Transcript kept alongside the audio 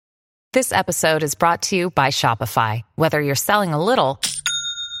This episode is brought to you by Shopify. Whether you're selling a little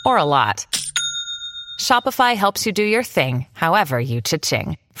or a lot, Shopify helps you do your thing, however you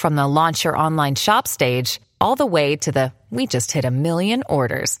cha-ching. From the launch your online shop stage, all the way to the we just hit 1 million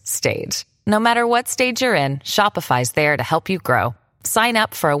orders stage. No matter what stage you're in, Shopify's there to help you grow. Sign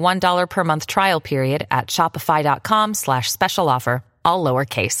up for a $1 per month trial period at shopify.com/special offer, all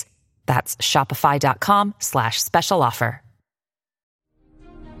lowercase. That's shopify.com/special offer.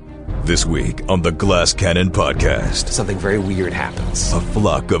 This week on the Glass Cannon Podcast, something very weird happens. A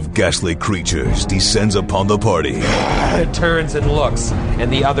flock of ghastly creatures descends upon the party. It turns and looks,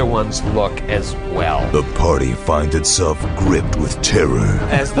 and the other ones look as well. The party finds itself gripped with terror.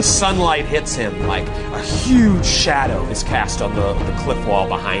 As the sunlight hits him, like a huge shadow is cast on the cliff wall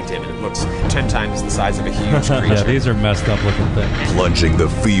behind him, and it looks 10 times the size of a huge creature. Yeah, these are messed up looking things. Plunging the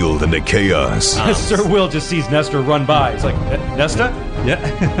field into chaos. Sir Will just sees Nestor run by. He's like, Nesta? Yeah.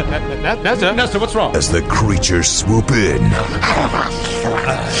 Nestor, what's wrong? As the creatures swoop in,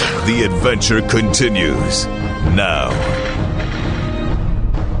 the adventure continues now.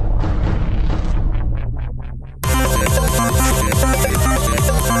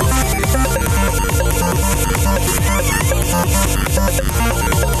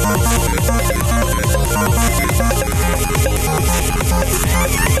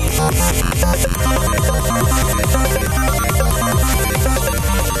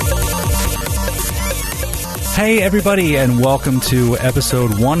 Hey, everybody, and welcome to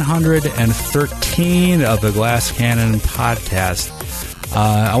episode 113 of the Glass Cannon Podcast.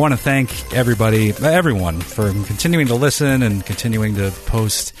 I want to thank everyone, for continuing to listen and continuing to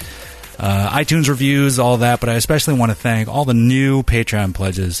post iTunes reviews, all that, but I especially want to thank all the new Patreon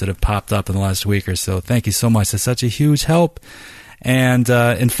pledges that have popped up in the last week or so. Thank you so much. It's such a huge help. And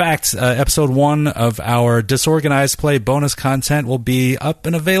in fact, episode 1 of our Disorganized Play bonus content will be up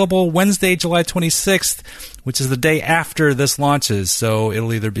and available Wednesday, July 26th, which is the day after this launches. So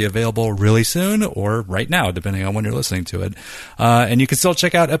it'll either be available really soon or right now, depending on when you're listening to it. And you can still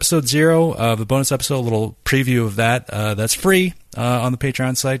check out episode 0 of the bonus episode, a little preview of that. That's free on the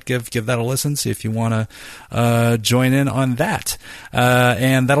Patreon site. Give that a listen, see if you want to join in on that.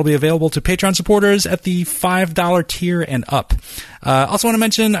 And that'll be available to Patreon supporters at the $5 tier and up. Also want to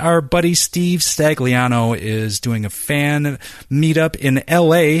mention our buddy Steve Stagliano is doing a fan meetup in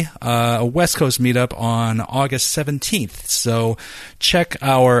LA, a West Coast meetup on August 17th. So check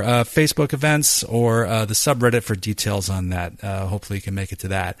our Facebook events or the subreddit for details on that. Hopefully you can make it to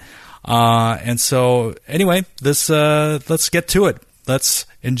that. And so anyway, let's get to it. Let's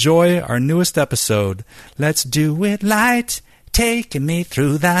enjoy our newest episode. Let's do it light, taking me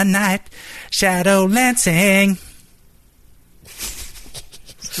through the night, shadowlancing.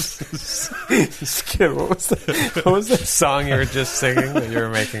 Skip, what was the song you were just singing that you were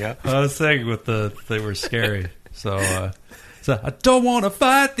making up? I was saying they were scary. So I don't want to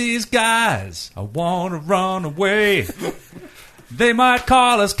fight these guys. I want to run away. They might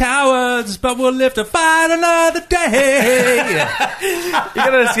call us cowards, but we'll live to fight another day. You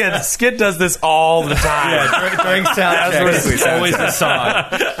gotta understand, Skid does this all the time. Yeah, during sound checks, it's always the song.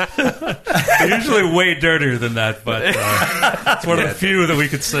 Usually way dirtier than that, but it's one of the few that we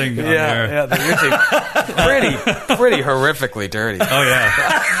could sing on there. Yeah, they're usually pretty horrifically dirty. Oh,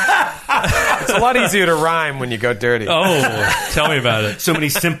 yeah. It's a lot easier to rhyme when you go dirty. Oh, tell me about it. So many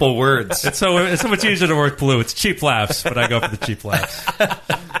simple words. It's so much easier to work blue. It's cheap laughs, but I go for the cheap laughs.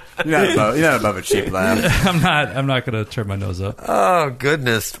 You're not above a cheap laugh. I'm not going to turn my nose up. Oh,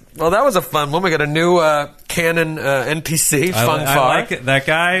 goodness. Well, that was a fun one. We got a new Canon NPC, Fungfar. I like it. That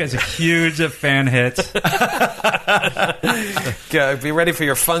guy is a huge fan hit. Be ready for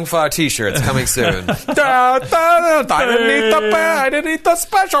your Fungfar t-shirts coming soon. I didn't eat the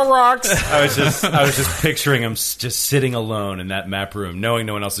special rocks. I was just picturing him just sitting alone in that map room, knowing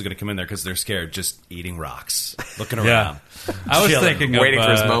no one else is going to come in there because they're scared, just eating rocks, looking around. Yeah. I was thinking waiting of,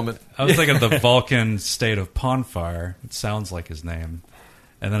 for his moment. I was thinking of the Vulcan state of Ponfar. It sounds like his name.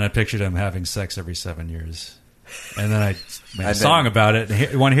 And then I pictured him having sex every 7 years. And then I made a song about it.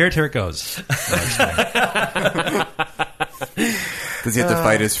 You want to hear it? Here it goes. Does he have to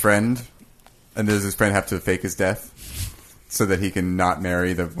fight his friend? And does his friend have to fake his death so that he can not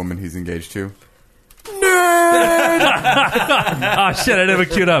marry the woman he's engaged to? Nerd! Oh, shit, I didn't have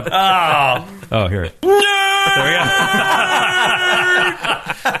it queued up. Oh, here. Nerd! There we go.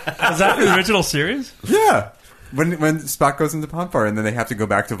 Was that the original series? Yeah. when Spock goes into Ponfar, and then they have to go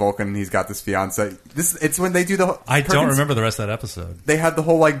back to Vulcan, and he's got this fiance. It's when they do the. I don't remember the rest of that episode. They had the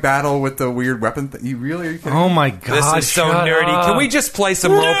whole like battle with the weird weapon. You really? Are you kidding? Oh my god! This is so nerdy. Can we just play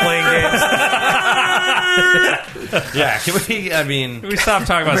some role playing games? Yeah, can we? I mean, We stopped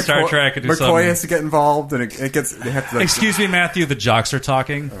talking about Star Trek and do McCoy something. has to get involved, and it gets. They have to. Like, Excuse me, Matthew. The jocks are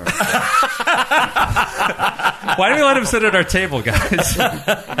talking. Why do we let him sit at our table, guys? Look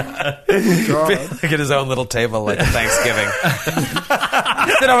at his own little table like Thanksgiving.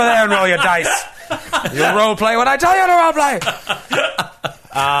 Sit over there and roll your dice. You'll role play when I tell you to role play.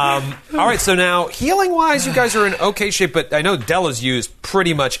 All right, so now healing wise, you guys are in okay shape, but I know Della's used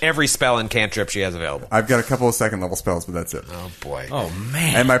pretty much every spell and cantrip she has available. I've got a couple of second level spells, but that's it. Oh boy. oh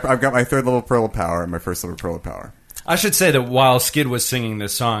man. And I've got my third level Pearl of Power and my first level Pearl of Power. I should say that while Skid was singing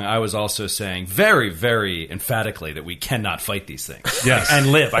this song, I was also saying very, very emphatically that we cannot fight these things. Yes.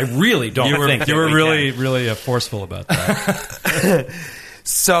 And live. I really don't think you that were we really, can. really forceful about that.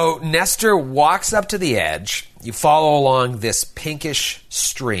 So Nestor walks up to the edge. You follow along this pinkish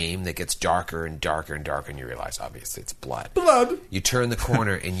stream that gets darker and darker and darker, and you realize, obviously, it's blood. Blood. You turn the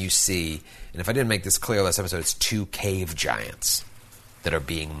corner and you see, and if I didn't make this clear last episode, it's 2 cave giants that are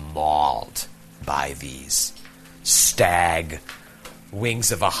being mauled by these stag,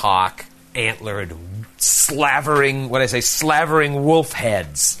 wings of a hawk, antlered, slavering wolf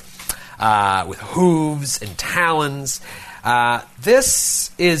heads with hooves and talons. This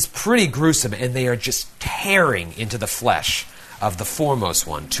is pretty gruesome, and they are just tearing into the flesh of the foremost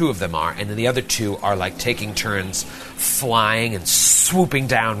one. 2 of them are, and then the other 2 are like taking turns flying and swooping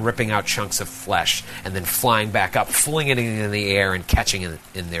down, ripping out chunks of flesh, and then flying back up, flinging it in the air and catching it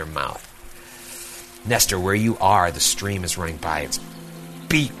in their mouth. Nestor, where you are, the stream is running by. It's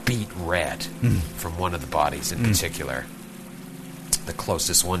beet red from one of the bodies in particular. The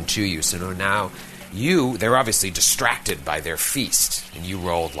closest one to you. So now they're obviously distracted by their feast. And you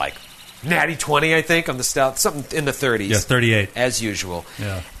rolled like natty 20, I think, on the stealth. Something in the 30s. Yeah, 38. As usual.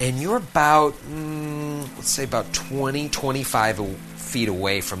 Yeah. And you're about, let's say about 20, 25 feet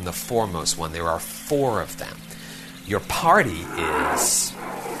away from the foremost one. There are 4 of them. Your party is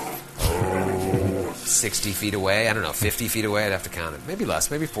 60 feet away. I don't know, 50 feet away. I'd have to count it. Maybe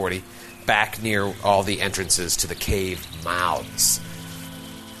less, maybe 40. Back near all the entrances to the cave mouths.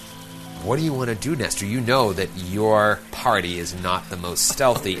 What do you want to do, Nestor? You know that your party is not the most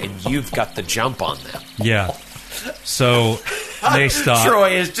stealthy, and you've got the jump on them. Yeah. So they stop.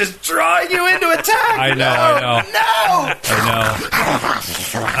 Troy is just drawing you into attack. I know.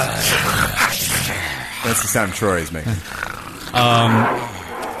 That's the sound Troy is making.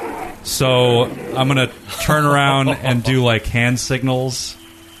 So I'm going to turn around and do like hand signals.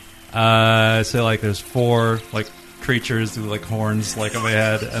 So like there's 4 like creatures with like horns like on my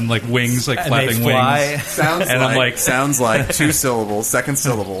head and like wings, like flapping wings. Sounds like 2 syllables, second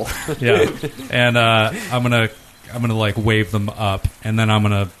syllable. Yeah. And I'm gonna like wave them up, and then I'm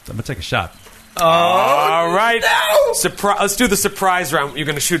gonna take a shot. All right. No! Let's do the surprise round. You're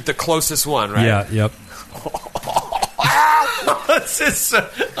going to shoot the closest one, right? Yeah. Yep.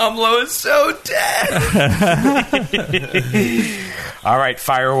 Umlo is so dead. All right,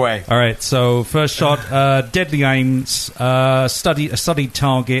 fire away. All right. So first shot, deadly aims, studied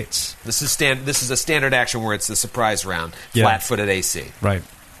targets. This is a standard action where it's the surprise round. Yeah. Flat-footed AC. Right.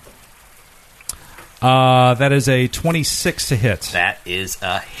 That is a 26 to hit. That is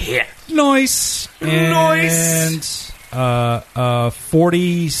a hit. Nice. And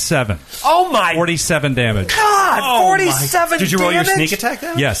 47. Oh my 47 damage. God! 47 Did you roll your damage? sneak attack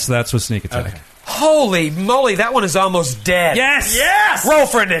damage? Yes, that's with sneak attack. Okay. Holy moly, that one is almost dead. Yes! Yes! Roll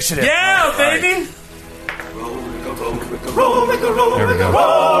for initiative. Yeah, baby! There we go.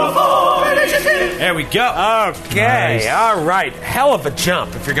 There we go. Okay, Nice. all right. Hell of a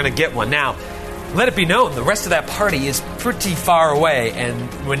jump if you're going to get one. Now, let it be known, the rest of that party is pretty far away, and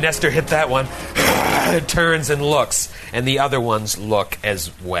when Nestor hit that one, it turns and looks, and the other ones look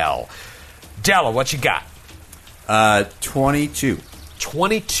as well. Della, what you got? 22.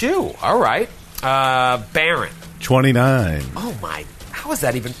 22. All right. Baron. 29. Oh, my. How is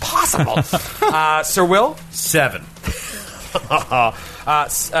that even possible? Sir Will? 7.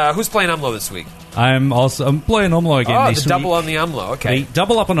 Who's playing Umlo this week? I'm playing Umlo again. Oh, this the double week. on the Umlo. Okay. They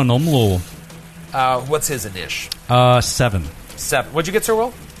double up on an Umlo. What's his inish? 7. 7. What'd you get, Sir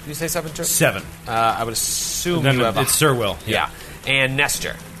Will? Did you say 7, too? 7. I would assume Then you have it's Sir Will. Yeah. And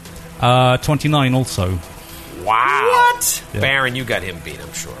Nestor. 29 also. Wow. What? Yeah. Baron, you got him beat,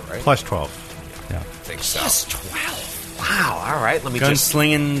 I'm sure, right? Plus 12. Yeah. I think so. Plus 12. Wow. All right. Let me just...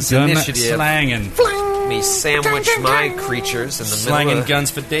 Gunslinging's Gun initiative. slanging. me sandwich my creatures in the Slanging middle of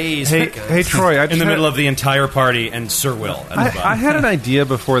guns for days. Hey, Troy. in the middle of the entire party, and Sir Will. At the bottom. I had an idea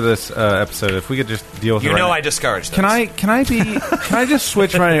before this episode. If we could just deal with it. You right know now. I discouraged Can those. Can I just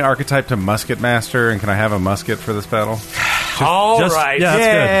switch my archetype to Musket Master, and can I have a musket for this battle? All right.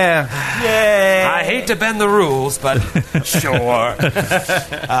 Yeah, that's Yay. I hate to bend the rules, but sure.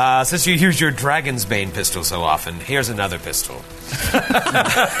 Since you use your Dragon's Bane pistol so often, here's another pistol.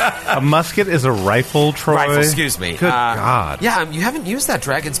 A musket is a rifle, Troy. Rifle, excuse me. Good God. Yeah, you haven't used that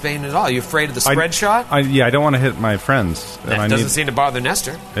Dragon's Bane at all. You afraid of the spread shot? I don't want to hit my friends. That doesn't seem to bother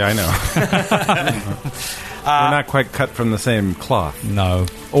Nestor. Yeah, I know. We're not quite cut from the same cloth. No.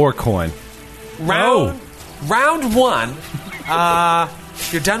 Or coin. Round one.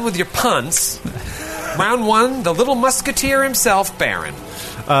 You're done with your puns. Round one, the little musketeer himself, Baron.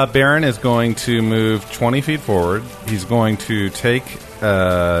 Baron is going to move 20 feet forward. He's going to take...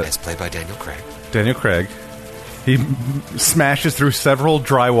 As played by Daniel Craig. He smashes through several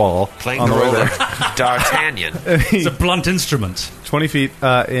drywall. Playing on the way role there. of D'Artagnan. It's a blunt instrument. 20 feet,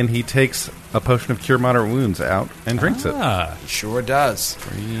 and he takes a potion of Cure Moderate Wounds out and drinks it. Sure does.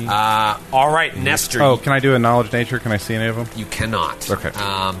 All right, Nestor. Oh, can I do a Knowledge Nature? Can I see any of them? You cannot. Okay.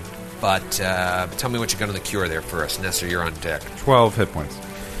 But tell me what you got on the cure there first. Nestor, you're on deck. 12 hit points.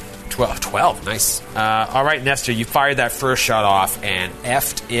 12. Nice. All right, Nestor, you fired that first shot off and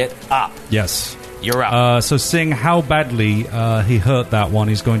effed it up. Yes. You're up. So seeing how badly he hurt that one,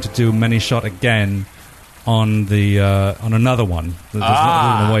 he's going to do many shot again on the on another one. There's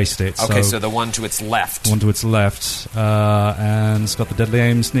not going to waste it. Okay, so the one to its left. One to its left. And it's got the deadly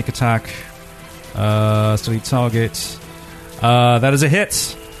aim, sneak attack, steady target. That is a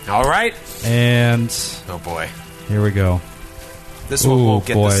hit. All right. And... oh, boy. Here we go. This one won't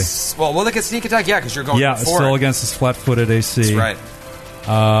get boy. this. Well, will it get sneak attack? Yeah, because you're going Yeah, for still it. against his flat-footed AC. That's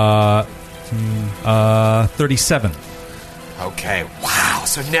right. 37. Okay. Wow.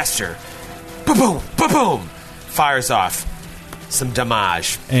 So Nestor, boom, fires off some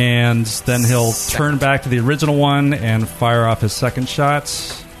damage. And then he'll turn back to the original one and fire off his second shot.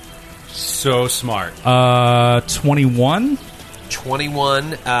 So smart. 21. 21.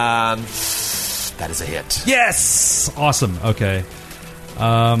 That is a hit. Yes! Awesome. Okay.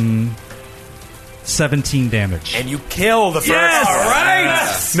 17 damage. And you kill the first. Yes! All right.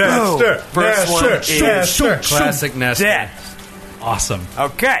 Nestor! First one is Classic Nestor. dead. Awesome.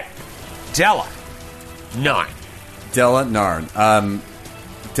 Okay. Della. 9. Della Narn.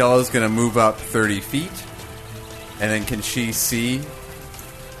 Della's going to move up 30 feet. And then can she see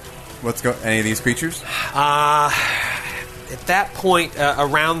any of these creatures? At that point,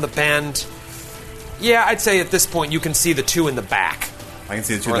 around the bend, yeah, I'd say at this point you can see the two in the back. I can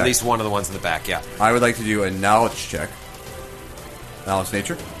see the two Or in at the least one of the ones in the back, yeah. I would like to do a knowledge check. Knowledge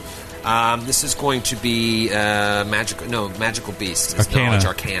nature. This is going to be magical beast. It's Arcana. knowledge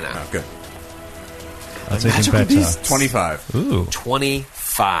arcana. Oh, good. That's even better. 25. Ooh.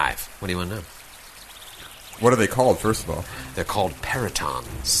 25. What do you want to know? What are they called, first of all? They're called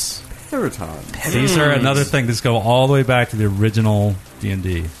peritons. Periton. These are another thing. These go all the way back to the original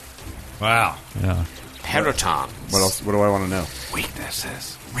D&D. Wow. Yeah. Peritons. What else? What do I want to know?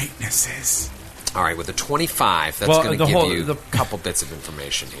 Weaknesses. All right, with the 25, that's Well, going the to whole- give you the- a couple bits of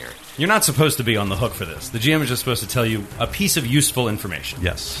information here. You're not supposed to be on the hook for this. The GM is just supposed to tell you a piece of useful information.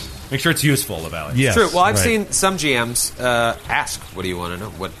 Yes. Make sure it's useful about it. Yes. True. Well, I've right. seen some GMs ask, what do you want to know?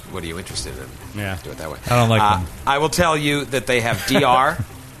 What are you interested in? Yeah. Do it that way. I don't like them. I will tell you that they have DR,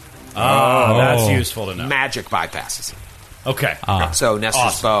 Oh, that's useful to know. magic bypasses. Okay. So Nestor's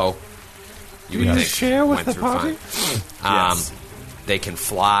Awesome. bow, you would think, share with went the through party? fine. They can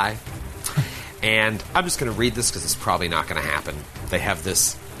fly. And I'm just going to read this because it's probably not going to happen. They have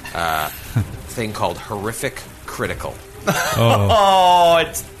this thing called horrific critical. Oh,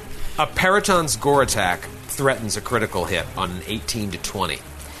 it's A Periton's gore attack threatens a critical hit on an 18 to 20.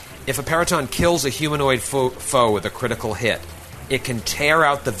 If a Periton kills a humanoid foe with a critical hit, it can tear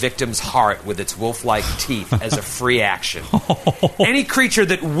out the victim's heart with its wolf-like teeth as a free action. Any creature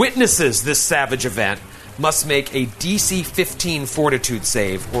that witnesses this savage event must make a DC 15 fortitude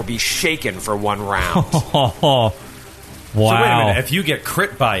save or be shaken for 1 round. Wow. So wait a minute. If you get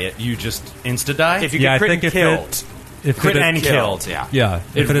crit by it, you just insta-die? If you Yeah, get I crit think and if it- killed... If Crit it, and killed. Yeah. yeah,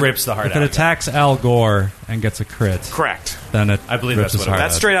 It rips the heart If out it of it. attacks Al Gore and gets a crit, Correct. then it I believe rips that's his what it heart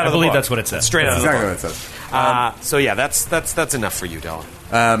That's out. straight out of I the believe book. that's what it says. Straight out That's of the exactly book. what it says. So yeah, that's enough for you,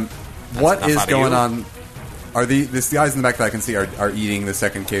 Dylan. What enough is out of going you. on? Are the guys in the back that I can see are eating the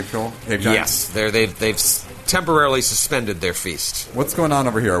second cave giant? Yes, they've temporarily suspended their feast. What's going on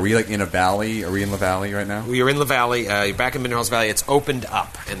over here? Are we like in a valley? Are we in the valley right now? You're in the valley. You're back in Minerals Valley. It's opened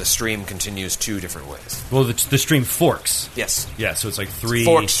up, and the stream continues 2 different ways. Well, the stream forks. Yes. Yeah, so it's like 3...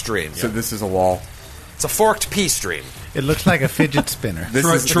 Forked stream. So this is a wall. It's a forked pea stream. It looks like a fidget spinner.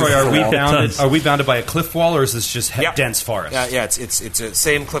 Troy, are we bounded? Are we bounded by a cliff wall, or is this just Yep. dense forest? Yeah, it's the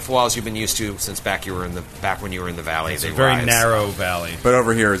same cliff walls you've been used to since back when you were in the valley. It's They a very rise. narrow valley. But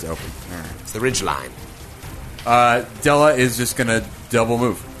over here is open. All right. It's the ridge line. Della is just going to double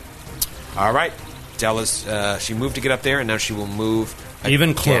move. All right. Della's she moved to get up there, and now she will move Even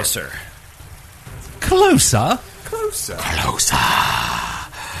again. closer. Closer? Closer.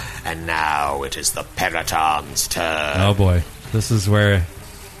 And now it is the Periton's turn. Oh boy, this is where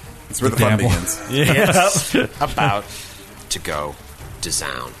It's where the fun Gamble. begins. Yes. About to go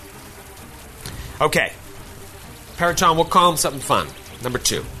down. Okay. Periton, we'll call him something fun. Number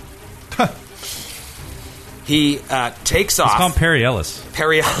 2. He takes it's off. called Perry Ellis.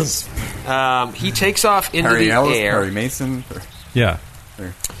 Perry Ellis. He takes off into Harry the Ellis, air. Perry Mason, Yeah,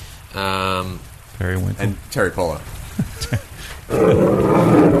 Um, Perry Winton. and Terry Polo.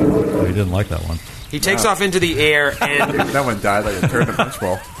 Oh, he didn't like that one. he takes off into the air, and That one died like a turd in a punch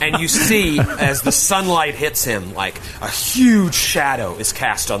bowl. and you see as the sunlight hits him, like a huge shadow is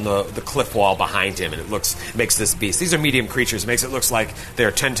cast on the cliff wall behind him, and it makes this beast. These are medium creatures. It makes it look like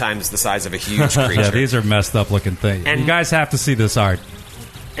they're 10 times the size of a huge creature. Yeah, these are messed up looking things. And- you guys have to see this art.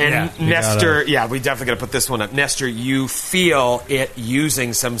 And you Nestor, we definitely got to put this one up. Nestor, you feel it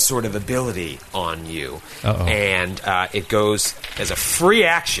using some sort of ability on you. Uh-oh. And it goes as a free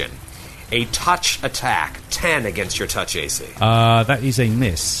action, a touch attack, 10 against your touch AC. That is a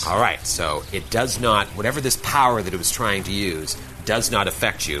miss. All right, so it does not, whatever this power that it was trying to use, does not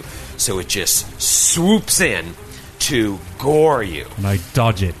affect you. So it just swoops in to gore you. And I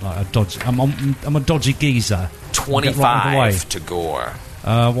dodge it. Like I dodge. I'm a dodgy geezer. Get right out of the way. 25 to gore.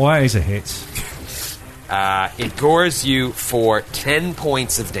 Why is a hit? It gores you for 10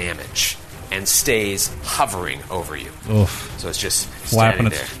 points of damage and stays hovering over you. Oof. So it's just Flapping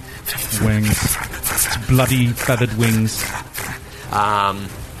standing its there. wings. Its bloody feathered wings.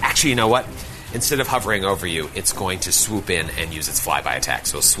 Actually, you know what? Instead of hovering over you, it's going to swoop in and use its flyby attack.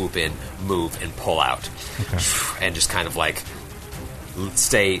 So it'll swoop in, move, and pull out. Okay. And just kind of like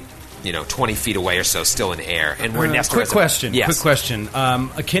stay, 20 feet away or so, still in air. And where Nestor Quick has a- question. Yes. Quick question.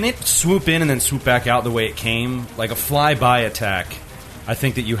 Can it swoop in and then swoop back out the way it came? Like a flyby attack, I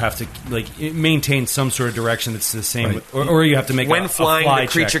think that you have to maintain some sort of direction that's the same, Right. or you have to make When a flying, fly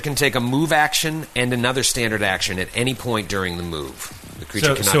the creature check. can take a move action and another standard action at any point during the move. The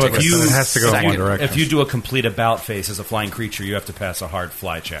creature cannot So take if a you It has to go in one second. direction. If you do a complete about face as a flying creature, you have to pass a hard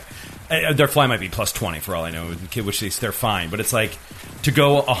fly check. Their fly might be plus 20 for all I know, which they're fine. But it's like to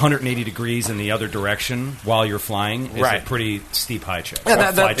go 180 degrees in the other direction while you're flying is Right. a pretty steep high check. Yeah,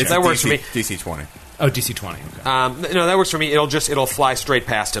 Or fly that check. works for me. DC 20. Oh, DC 20. Okay. No, that works for me. It'll fly straight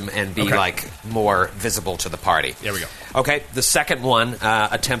past him and be Okay. like more visible to the party. There we go. Okay, the second one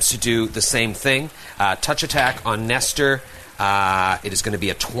attempts to do the same thing. Touch attack on Nestor. It is going to be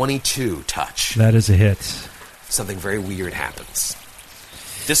a 22 touch. That is a hit. Something very weird happens.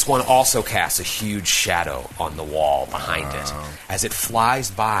 This one also casts a huge shadow on the wall behind it. As it flies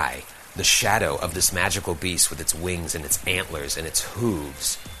by, the shadow of this magical beast with its wings and its antlers and its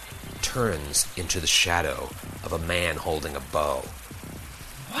hooves turns into the shadow of a man holding a bow.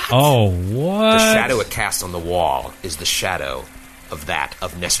 Oh, what? The shadow it casts on the wall is the shadow of that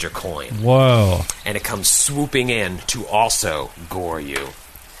of Nestor Coin. Whoa. And it comes swooping in to also gore you.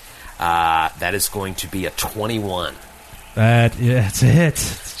 That is going to be a 21. It's a hit.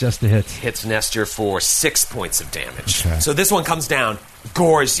 It's just a hit. Hits Nestor for 6 points of damage. Okay. So this one comes down,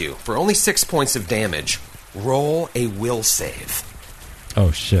 gores you. For only 6 points of damage, roll a will save.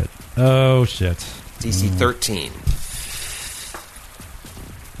 Oh, shit. Oh, shit. DC 13.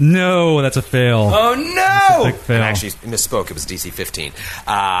 No, that's a fail. Oh, no! Big fail. I actually misspoke. It was DC 15.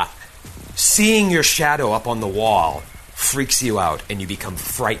 Seeing your shadow up on the wall freaks you out, and you become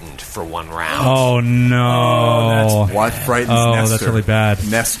frightened for one round. Oh, no. What frightens Oh, Nestor? that's really bad.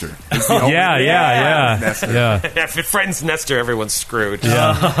 Nestor. Yeah. Nestor. Yeah. If it frightens Nestor, everyone's screwed.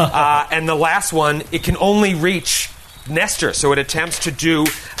 And the last one, it can only reach Nestor, so it attempts to do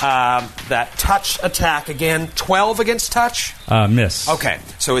that touch attack again. 12 against touch? Miss. Okay,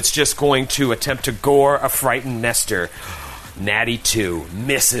 so it's just going to attempt to gore a frightened Nestor. Natty 2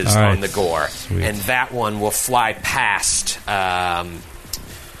 misses All right. on the gore. Sweet. And that one will fly past,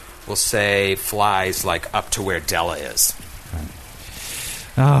 we'll say flies like up to where Della is.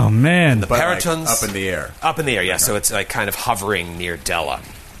 Oh, man. The But like, Peritons up in the air. Up in the air, yeah. So it's like kind of hovering near Della.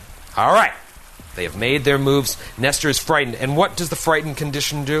 All right. They have made their moves. Nestor is frightened. And what does the frightened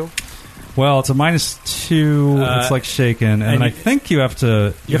condition do? Well, it's a -2. It's like shaken, and I think you have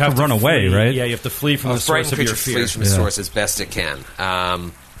to run away, flee. right? Yeah, you have to flee from the source of your fear. Flees from the source as best it can.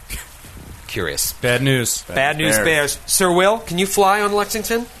 Curious. Bad news. Bad news bears. Sir Will, can you fly on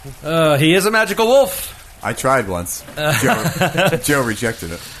Lexington? He is a magical wolf. I tried once. Joe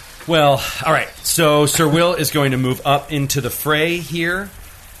rejected it. Well, all right. So Sir Will is going to move up into the fray here,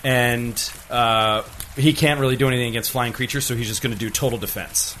 and he can't really do anything against flying creatures, so he's just going to do total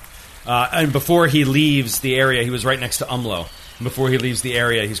defense. And before he leaves the area, he was right next to Umlo. And before he leaves the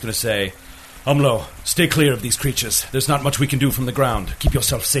area, he's going to say, Umlo, stay clear of these creatures. There's not much we can do from the ground. Keep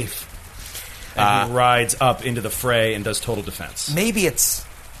yourself safe. And he rides up into the fray and does total defense. Maybe it's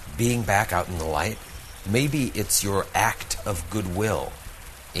being back out in the light. Maybe it's your act of goodwill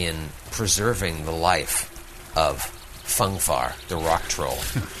in preserving the life of Fungfar, the rock troll.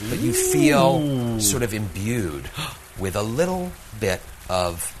 But you feel sort of imbued with a little bit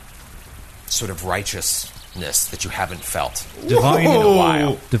of sort of righteousness that you haven't felt in a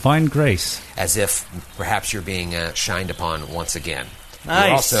while. Divine grace. As if perhaps you're being shined upon once again. Nice.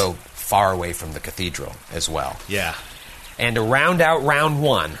 You're also far away from the cathedral as well. Yeah. And to round out round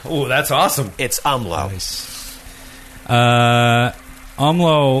 1... Oh, that's awesome. It's Umlo. Nice.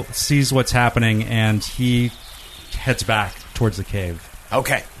 Umlo sees what's happening, and he heads back towards the cave.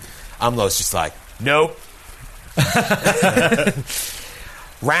 Okay. Umlo's just like, nope.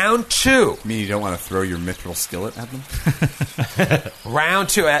 Round 2. You mean you don't want to throw your mithril skillet at them? Round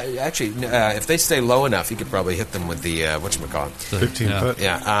 2. Actually, if they stay low enough, you could probably hit them with the, whatchamacallit? 15 foot.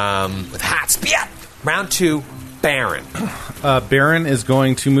 Yeah, with hot spear. Round 2, Baron. Baron is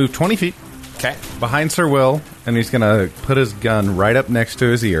going to move 20 feet Okay. behind Sir Will, and he's going to put his gun right up next to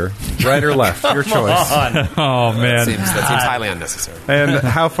his ear. Right or left, your choice. Oh, man. That seems highly unnecessary. And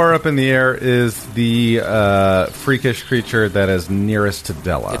how far up in the air is the freakish creature that is nearest to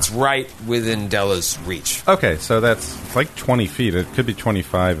Della? It's right within Della's reach. Okay, so that's like 20 feet. It could be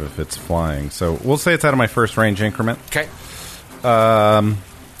 25 if it's flying. So we'll say it's out of my first range increment. Okay. I'll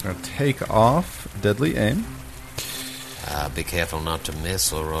take off deadly aim. Be careful not to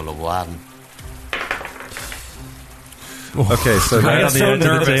miss or roll a 1. Okay, so I that, got so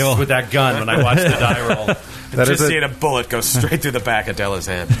nervous with that gun when I watched the die roll. that is Just seeing a bullet go straight through the back of Della's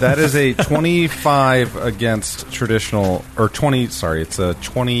head. that is a 25 against traditional, or 20. Sorry, it's a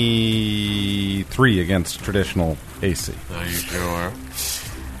 23 against traditional AC. Are you sure?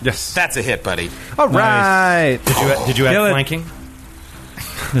 Yes. That's a hit, buddy. All right. Did you Kill add it. flanking?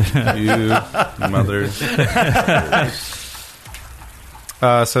 You mothers.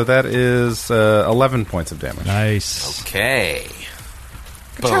 So that is 11 points of damage. Nice. Okay.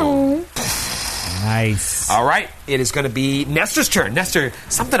 Boom. Nice. All right. It is going to be Nestor's turn. Nestor,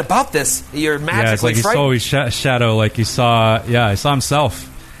 something about this. You're Yeah, it's magically like he frightened. saw his shadow, like he saw, he saw himself.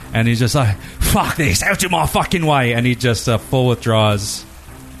 And he's just like, fuck this, out of my fucking way. And he just full withdraws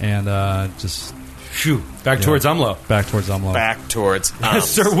and just Shoo. Back towards Umlo. back towards Umlo. Back towards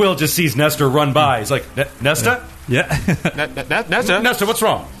Sir Will just sees Nestor run by. He's like, Nesta? Yeah. Nestor. Nesta, what's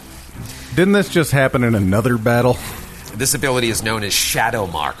wrong? Didn't this just happen in another battle? This ability is known as Shadow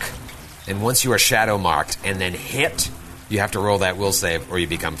Mark. And once you are Shadow Marked and then hit, you have to roll that will save or you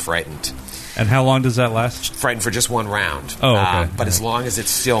become frightened. And how long does that last? Frightened for just 1 round. Oh, okay. But as long as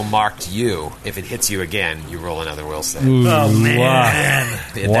it's still marked you, if it hits you again, you roll another will save. Ooh, Oh, man. wow.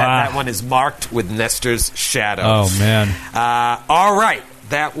 That one is marked with Nestor's shadow. Oh, man. All right.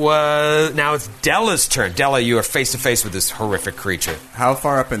 That was... Now it's Della's turn. Della, you are face-to-face with this horrific creature. How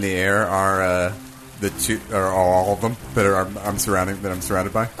far up in the air are the two, or all of them that I'm surrounded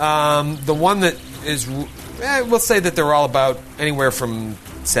by? The one that is... we'll say that they're all about anywhere from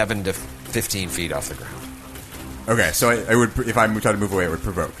 7 to 15 feet off the ground. Okay, so I would, if I try to move away, it would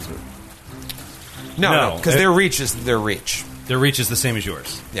provoke. No, because their reach is their reach. Their reach is the same as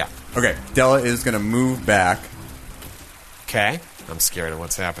yours. Yeah. Okay, Della is going to move back, Okay. I'm scared of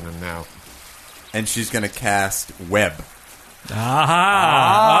what's happening now. and she's going to cast Web.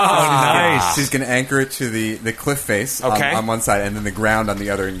 Nice. She's going to anchor it to the cliff face Okay. on one side, and then the ground on the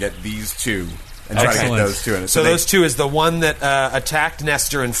other, and get these two, and try to get Excellent. those two in it. So those two is the one that attacked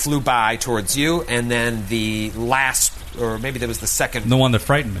Nestor and flew by towards you, and then the last, or maybe that was the second. The one that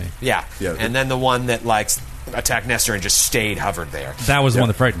frightened me. Yeah. Yeah. And then the one that attacked Nestor and just stayed hovered there. That was the one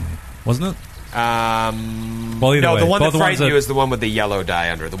that frightened me, wasn't it? Well, either No, way. the one Both that the ones frightened you is the one with the yellow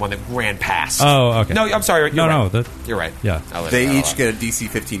die under, the one that ran past. Oh, okay. No, I'm sorry. You're No, right. no, You're right. Yeah. I'll let They that each alone. get a DC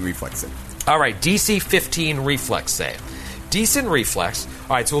 15 reflex save. All right, DC 15 reflex save. Decent reflex.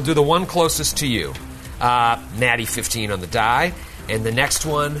 All right, so we'll do the one closest to you. Natty 15 on the die. And the next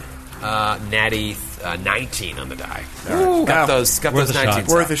one, natty 19 on the die. Ooh. Got those 19s.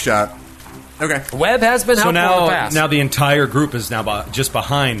 Worth a shot. Okay. Webb has been helpful in the past. now the entire group is now just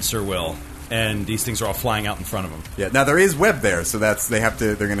behind Sir Will, and these things are all flying out in front of them. Yeah. Now there is web there, so they're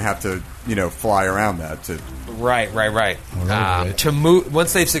going to have to fly around that to. Right. To move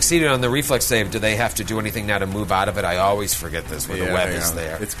once they've succeeded on the reflex save, do they have to do anything now to move out of it? I always forget this when the web is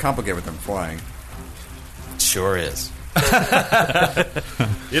there. It's complicated with them flying. It sure is.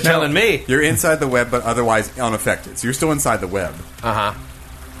 You're telling me. You're inside the web, but otherwise unaffected. So you're still inside the web. Uh-huh.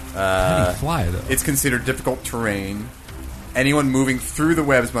 How do you fly, though? It's considered difficult terrain. Anyone moving through the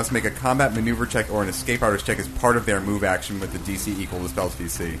webs must make a combat maneuver check or an escape artist check as part of their move action with the DC equal to the spell's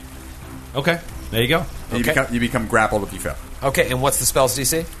DC. Okay, there you go. Okay. You become grappled if you fail. Okay, and what's the spell's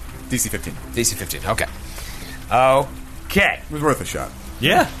DC? DC 15. DC 15, okay. Okay. It was worth a shot.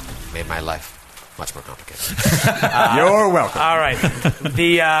 Yeah. Made my life much more complicated. You're welcome. All right.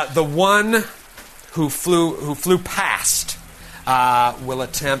 The one who flew past will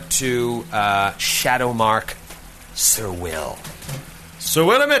attempt to shadow mark Sir Will. So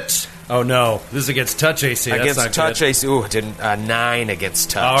wait a minute. Oh no, this is against touch AC. That's against not touch good. AC. Ooh, it didn't 9 against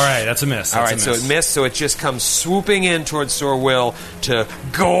touch. All right, that's a miss. All right, so it missed. So it just comes swooping in towards Sir Will to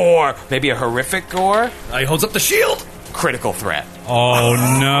gore. Maybe a horrific gore. He holds up the shield. Critical threat. Oh,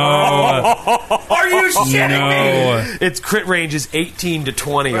 no. Are you shitting me? Its crit range is 18 to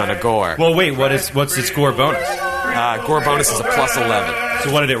 20 on a gore. Well, wait. What's its score bonus? Gore bonus is a plus 11.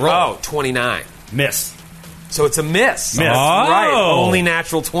 So what did it roll? Oh, 29. Miss. So it's a miss. Miss. Right. Oh. Only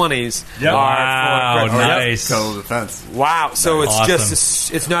natural 20s Yep. are for Nice. Total defense. Wow. So it's Awesome.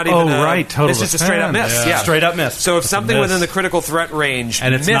 just it's not even total it's just a straight up defense. miss. Yeah. Straight up miss. So if something miss. within the critical threat range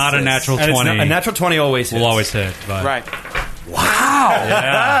And it's not a misses- natural And 20. a natural 20 always hits. will always hit. But. Right. Wow.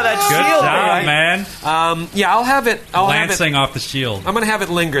 Yeah. That Good shield, job, right? man. Yeah, I'll have it. Lancing off the shield. I'm going to have it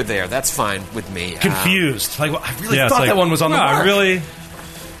linger there. That's fine with me. Confused. I really Yeah, it's thought like, that one was on the no, mark. really?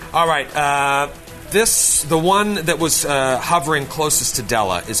 All right. The one that was hovering closest to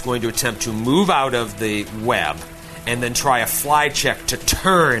Della is going to attempt to move out of the web and then try a fly check to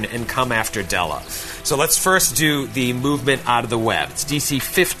turn and come after Della. So let's first do the movement out of the web. It's DC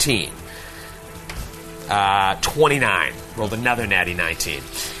 15. 29. Rolled another natty 19.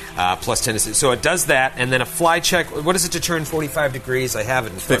 Plus 10 to 6. So it does that, and then a fly check. What is it to turn 45 degrees? I have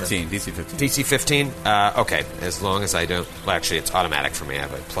it in front 15. of DC 15. DC 15? Okay, as long as I don't... Well, actually, it's automatic for me. I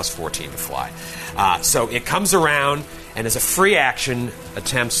have a plus 14 to fly. So it comes around, and as a free action,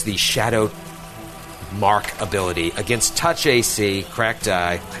 attempts the Shadow Mark ability against Touch AC. Cracked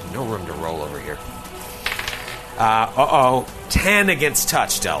die. I have no room to roll over here. 10 against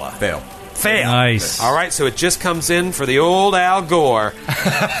Touch, Della. Fail. Fail. Nice. All right, so it just comes in for the old Al Gore.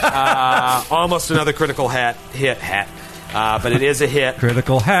 Almost another critical hit. But it is a hit.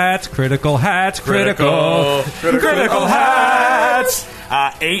 Critical hat, critical hat, critical. Critical hats.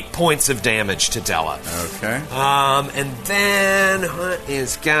 8 points of damage to Della. Okay. And then what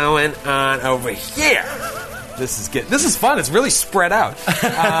is going on over here? This is fun. It's really spread out.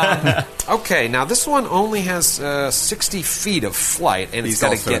 Okay, now this one only has 60 feet of flight, and He's it's got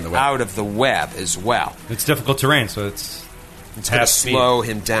to also in get the web. out of the web as well. It's difficult terrain, so it's It's going to half speed. slow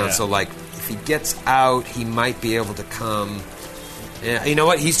him down. Yeah. So, like, if he gets out, he might be able to come. Yeah, you know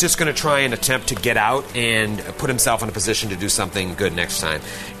what? He's just going to try and attempt to get out and put himself in a position to do something good next time.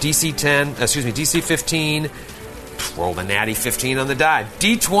 DC 15. Roll the natty 15 on the die.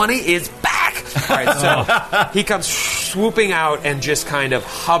 D20 is back. All right, so he comes swooping out and just kind of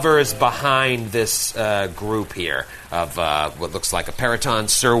hovers behind this group here of what looks like a Periton,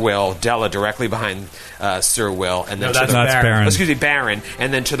 Sir Will, Della directly behind Sir Will, and then No, that's That's Baron. excuse me, Baron,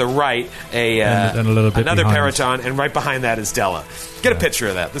 and then to the right And a little bit another behind. Periton, and right behind that is Della. Get a picture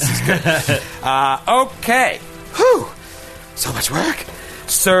of that. This is good. Okay. Whew. So much work.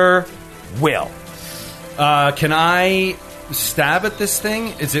 Sir Will. Can I stab at this thing?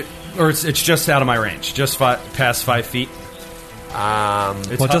 Is it, or it's just out of my range? Just past 5 feet? It's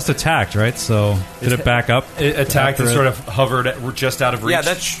Well, just attacked, right? So did it back up? it attacked and after sort it? of hovered just out of reach. Yeah,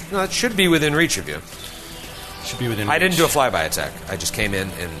 that should be within reach of you. should be within. I didn't do a reach. flyby attack. I just came in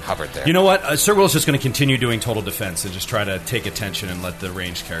and hovered there. You know what? Sir Will's just going to continue doing total defense and just try to take attention and let the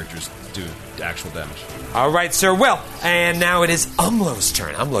ranged characters do actual damage. All right, Sir Will. And now it is Umlo's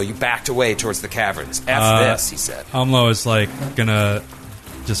turn. Umlo, you backed away towards the caverns. This, he said. Umlo is like gonna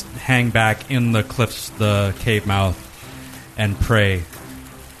just hang back in the cliffs, the cave mouth, and pray.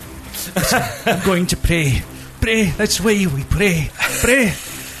 I'm going to pray. Pray. That's why we pray. Pray.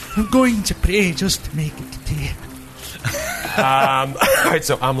 I'm going to pray just to make it today. All right,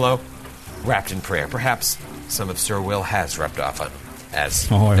 so Umlo, wrapped in prayer. Perhaps some of Sir Will has rubbed off on him. as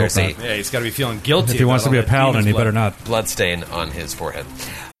Oh, I hope there's a not. Yeah, he's got to be feeling guilty. If he wants to about be a all that paladin, demon's he blood. better not. blood stain on his forehead.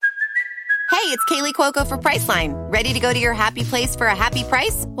 Hey, it's Kaylee Cuoco for Priceline. Ready to go to your happy place for a happy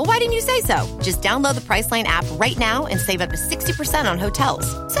price? Well, why didn't you say so? Just download the Priceline app right now and save up to 60% on hotels.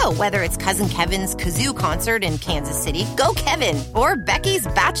 So whether it's Cousin Kevin's Kazoo Concert in Kansas City, go Kevin, or Becky's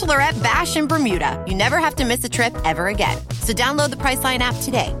Bachelorette Bash in Bermuda, you never have to miss a trip ever again. So download the Priceline app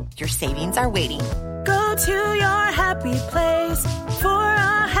today. Your savings are waiting. Go to your happy place for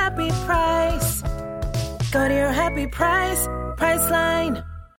a happy price. Go to your happy price, Priceline.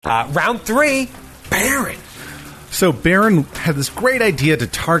 Round 3, Baron. So Baron had this great idea to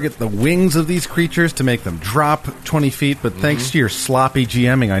target the wings of these creatures to make them drop 20 feet, but thanks to your sloppy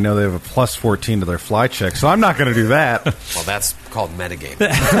GMing, I know they have a plus 14 to their fly check, so I'm not going to do that. Well, that's called metagame.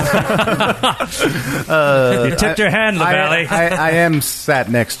 You tipped your hand, LaValle. I am sat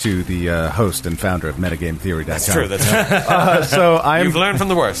next to the host and founder of MetaGameTheory.com. That's true. That's true. So You've learned from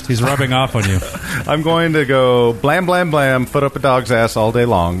the worst. He's rubbing off on you. I'm going to go blam, blam, blam, foot up a dog's ass all day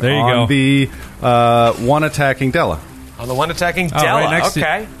long. There you on go. the one attacking Della. On the one attacking Oh, Della. right next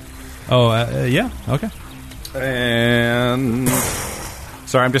to- Okay. Yeah, okay. And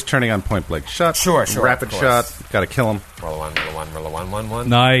sorry, I'm just turning on point blank shot. Sure, Rapid of course. shot. Got to kill him. Roll a 1, roll a 1, roll a 1, 1, 1.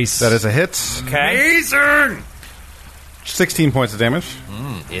 Nice. That is a hit. Okay. Amazing! 16 points of damage.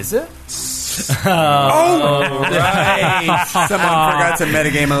 Is it? Right. Someone forgot to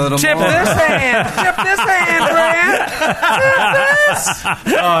metagame a little Tip more. this hand! Tip this hand, Brand!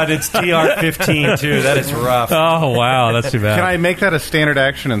 Oh, and it's DR15 too. That is rough. Oh, wow. That's too bad. Can I make that a standard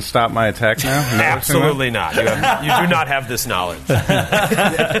action and stop my attack now? Absolutely not. You do not have this knowledge.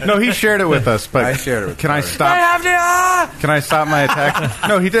 No, he shared it with us, but I shared it with can I her. stop? Can I stop my attack?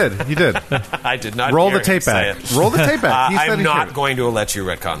 No, he did. He did. I did not Roll hear the tape him say back. it. Roll the tape back. He said I'm he shared not it. going to let you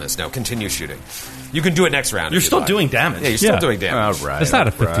retcon this. No, continue shooting. You can do it next round. You're if you'd still like. doing damage. Yeah, you're still Yeah. doing damage. All right. It's not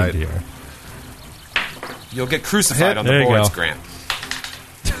a all 15 right. DR. You'll get crucified Hit. on the There you boards, go. Grant.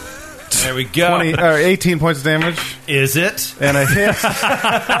 There we go. 18 points of damage Is it? and a hit.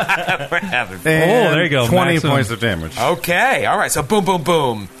 We're having fun. And there you go, 20 maximum. points of damage. Okay, all right. So boom, boom,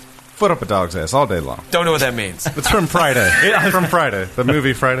 boom. Foot up a dog's ass all day long. Don't know what that means. It's from Friday. From Friday. The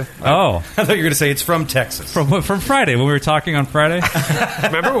movie Friday. Oh, I thought you were going to say it's from Texas. from Friday, when we were talking on Friday?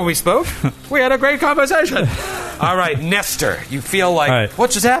 Remember when we spoke? We had a great conversation. All right, Nestor. You feel like, All right.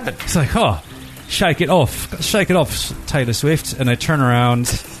 what just happened? It's like, oh, shake it off, Taylor Swift. And I turn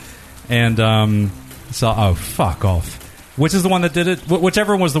around and oh, fuck off. Which is the one that did it?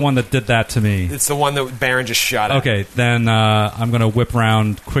 Whichever was the one that did that to me. It's the one that Baron just shot at. Okay, then I'm going to whip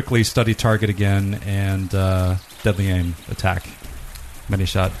around, quickly study target again, and deadly aim attack. Many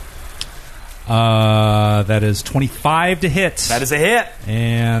shot. That is 25 to hit. That is a hit.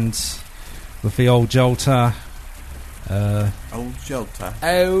 And with the old Jolter. Oh, Jota.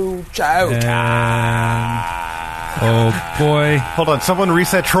 Oh, Oh, boy. Hold on. Someone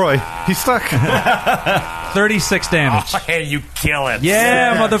reset Troy. He's stuck. 36 damage. And you kill it.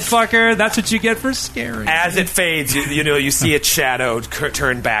 Yeah, motherfucker. That's what you get for scaring. As it fades, you see its shadow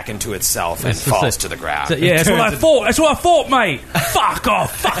turn back into itself and That's falls it. to the ground. Yeah, that's what I thought. That's what I thought, mate. Fuck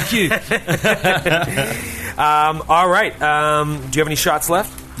off. Fuck you. All right. Do you have any shots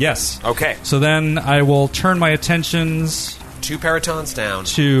left? Yes. Okay. So then I will turn my attentions 2 Paratons down.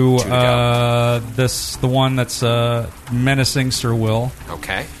 to Two to go. the one that's menacing Sir Will,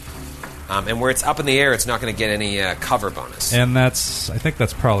 Okay. And where it's up in the air, it's not going to get any cover bonus. and I think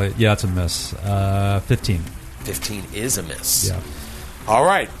that's probably it's a miss. 15. 15 is a miss. Yeah. All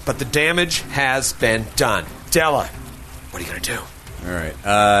right, but the damage has been done. Della, what are you going to do? All right.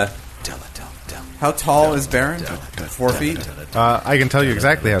 Della. How tall is Baron? 4 feet? I can tell you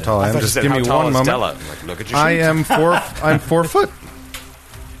exactly how tall I am. thought you Just said, give how me tall one is moment. Della? I'm like, look at your I sheet. am 4 foot.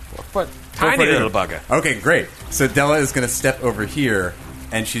 4 foot. Tiny little bugger. Okay, great. So Della is going to step over here,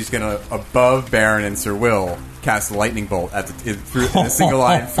 and she's going to, above Baron and Sir Will, cast a lightning bolt in a single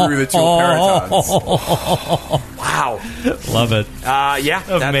line through the 2 Paratons. Wow. Love it. Yeah,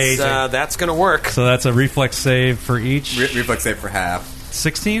 Amazing. That's going to work. So that's a reflex save for each. Reflex save for half.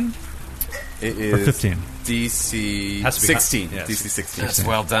 16? It Or is 15? DC Has to be 16. high. Yes. DC 16. That's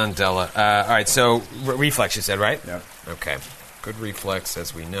well done, Della. All right, so reflex, you said, right? Yep. Okay. Good reflex,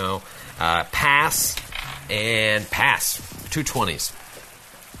 as we know. Pass and pass. 2 20s.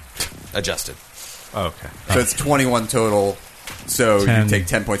 Adjusted. Okay. So it's 21 total. So 10. you take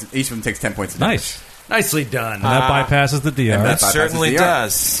 10 points. Each of them takes 10 points of damage. Nice. Nicely done. And that bypasses the DR. and That bypasses certainly the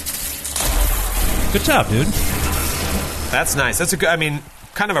does. Good job, dude. That's nice. That's a good,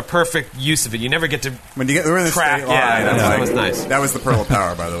 kind of a perfect use of it. You never get to... When you get we're in the Crack, straight line, yeah, that's that like- was nice. That was the Pearl of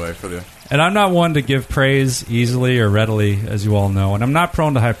Power, by the way, for the And I'm not one to give praise easily or readily, as you all know, and I'm not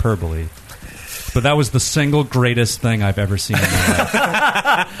prone to hyperbole. But that was the single greatest thing I've ever seen in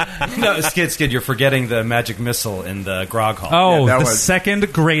my life. No, Skid, you're forgetting the magic missile in the grog hall. Oh, Yeah, the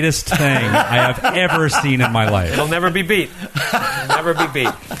second greatest thing I have ever seen in my life. It'll never be beat. It'll never be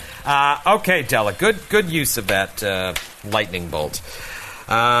beat. Okay, Della, good use of that lightning bolt,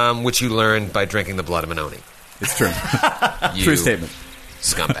 which you learned by drinking the blood of Minoni. It's true. You True statement.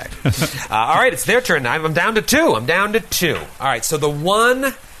 Scumbag. All right, it's their turn now. I'm down to 2. All right, so the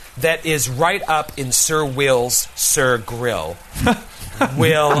one that is right up in Sir Will's Sir Grill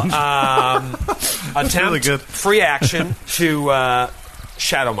will attempt really good. free action to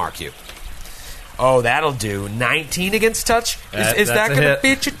shadow mark you. Oh, that'll do. 19 against touch? Is that that's a going to hit.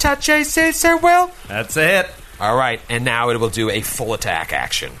 beat your touch AC, Sir Will? That's a hit. All right, and now it will do a full attack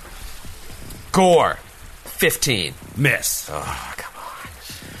action. Gore. 15. Miss. Oh, come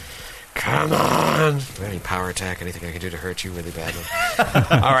on. Any power attack, anything I can do to hurt you really badly?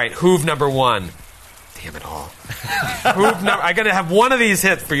 All right, Hoove number 1. Damn it all. I got to have one of these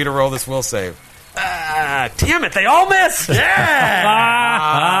hits for you to roll this will save. Damn it, they all miss!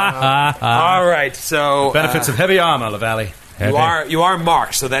 Yeah! All right, so... Benefits of heavy armor, LaValle. You are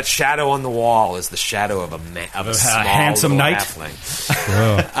marked, so that shadow on the wall is the shadow of a small handsome little knight.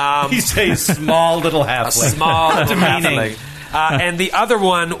 halfling. He's a small little halfling. A small little halfling. And the other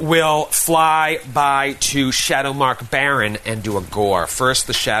one will fly by to Shadow Mark Baron and do a gore. First,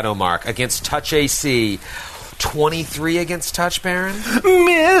 the Shadow Mark against Touch AC. 23 against Touch Baron.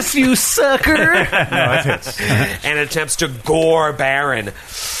 Miss, you sucker! No, that hits. And attempts to gore Baron.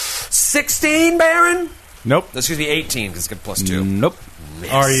 16, Baron? Nope. Excuse me, 18, because it's got +2. Nope.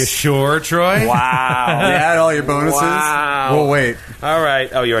 Miss. Are you sure, Troy? Wow. You add all your bonuses? Wow. We'll wait. All right.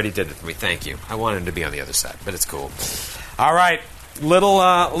 Oh, you already did it for me. Thank you. I wanted him to be on the other side, but it's cool. All right.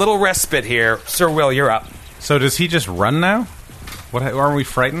 Little respite here. Sir Will, you're up. So does he just run now? What? Are we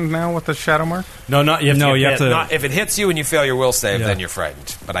frightened now with the shadow mark? No, not you. No, you have to. Not, if it hits you and you fail your will save, Yeah. then you're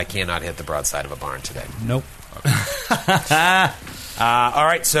frightened. But I cannot hit the broadside of a barn today. Nope. All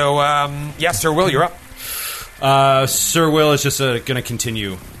right. So, yes, Sir Will, you're up. Sir Will is just going to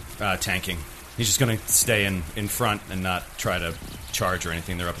continue tanking. He's just going to stay in front and not try to charge or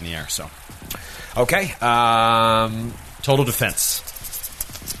anything. They're up in the air, so. Okay. Total defense.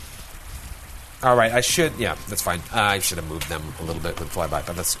 All right. I should. Yeah, that's fine. I should have moved them a little bit with flyby,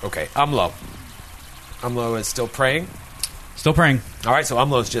 but that's okay. Umlo. Umlo is still praying. Still praying. All right. So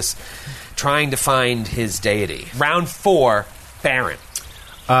Umlo's just trying to find his deity. Round 4, Baron.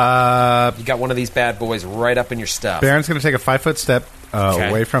 You got one of these bad boys right up in your stuff. Baron's going to take a 5-foot step Okay.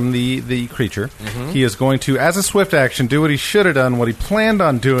 away from the creature. He is going to, as a swift action, do what he should have done, what he planned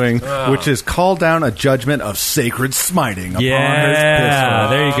on doing, which is call down a judgment of sacred smiting upon his Yeah, pistol,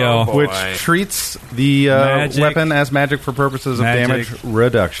 there you go. boy. which treats the Magic. weapon as magic for purposes of Magic. damage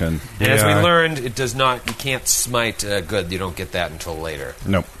reduction. And as we Yeah. learned, it does not. You can't smite good. You don't get that until later.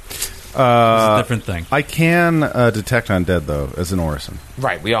 Nope. It's a different thing. I can detect undead, though, as an Orison.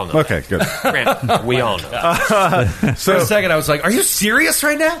 Right. We all know. Okay, good. That. Grant, we all know. For a second, I was like, "Are you serious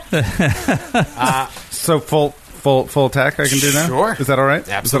right now?" So full attack I can do now? Sure. Is that all right?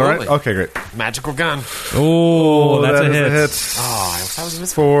 Absolutely. Is that all right? Okay, great. Magical gun. Oh, that's that a is hit. Oh, that was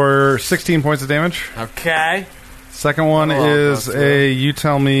this. For 16 points of damage. Okay. Second one is you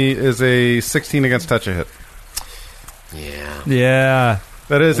tell me, is a 16 against touch a hit. Yeah. Yeah.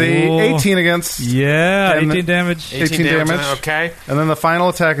 That is a Ooh. 18 against. Yeah, And 18 damage. 18 damage. Okay. And then the final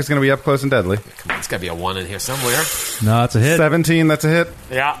attack is going to be up close and deadly. Come on, it's got to be a 1 in here somewhere. No, it's a hit. 17, that's a hit.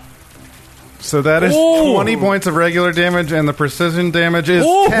 Yeah. So that is Ooh. 20 points of regular damage, and the precision damage is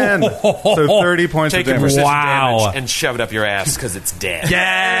Ooh. 10. So 30 points Take of your damage. precision Wow. damage and shove it up your ass because it's dead.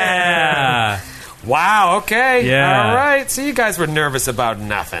 Yeah. Wow. Okay. Yeah. All right. So you guys were nervous about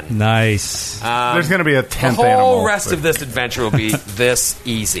nothing. Nice. There's going to be a 10th The whole animal. rest of this adventure will be this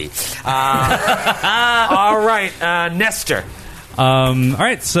easy. All right, Nestor. All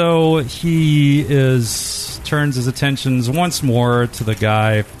right, so he turns his attentions once more to the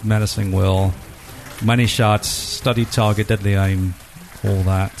guy menacing Will. Many shots, study target, deadly aim, all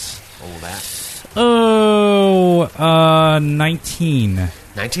that. All that. Oh, 19.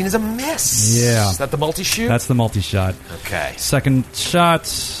 19 is a miss. Yeah. Is that the multi-shoot? That's the multi-shot. Okay. Second shot,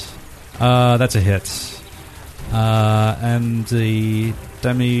 that's a hit. And the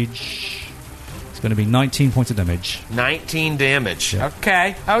damage is going to be 19 points of damage. 19 damage. Yeah.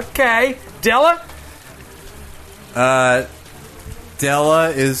 Okay. Okay. Della? Della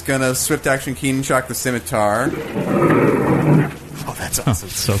is going to swift action keen shock the scimitar, Oh, that's awesome.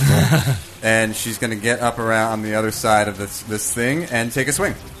 So cool. and she's going to get up around on the other side of this thing and take a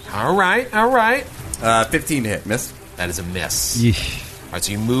swing. All right. 15 to hit. Miss. That is a miss. Yeesh. All right,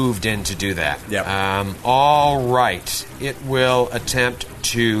 so you moved in to do that. Yep. All right. It will attempt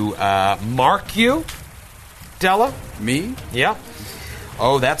to mark you, Della. Me? Yep.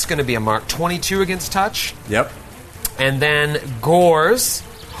 Oh, that's going to be a mark. 22 against touch. Yep. And then Gores.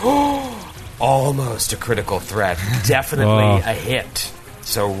 Almost a critical threat. Definitely a hit.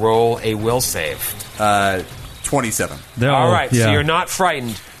 So roll a will save. 27. All right, so you're not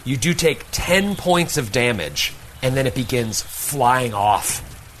frightened. You do take 10 points of damage, and then it begins flying off.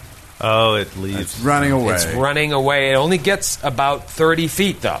 Oh, it leaves. It's running away. It's running away. It only gets about 30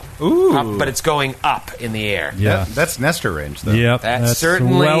 feet, though. Ooh. But it's going up in the air. Yeah. That's Nestor range, though. Yep. That that's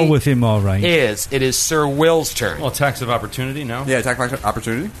certainly well with him, all right. It is Sir Will's turn. Well, attacks of opportunity, no? Yeah, attack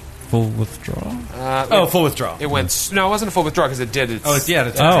opportunity. Full withdrawal. Full withdrawal. It went... No, it wasn't a full withdrawal because it did its Oh, yeah,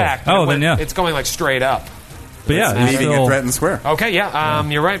 it's attack. but Oh, it then, yeah. It's going, like, straight up. But yeah, it's Leaving still, a threatened square. Okay, yeah,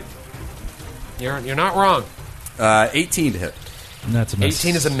 you're right. You're not wrong. 18 to hit. that's a miss.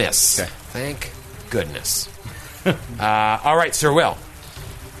 18 is a miss. Okay. Thank goodness. All right, Sir Will.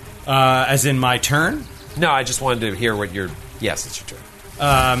 As in my turn? No, I just wanted to hear what your... Yes, it's your turn.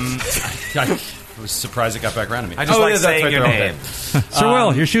 I was surprised it got back around to me. I just like that's saying right, your they're name. okay. Sir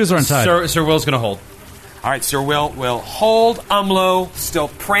Will, your shoes are untied. Sir Will's going to hold. All right, Sir Will hold Umlo, still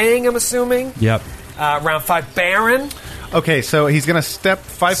praying, I'm assuming. Yep. Round 5, Baron. Okay, so he's going to step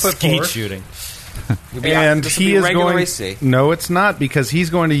 5 foot Skeet forward. shooting. And This will he be is regular going. AC. No, it's not, because he's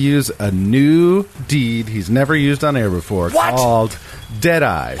going to use a new deed he's never used on air before called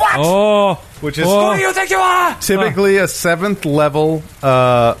Deadeye. What? Oh, Which is Who do you think you are? typically a 7th level,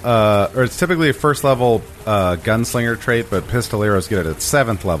 or it's typically a 1st level gunslinger trait, but pistoleros get it at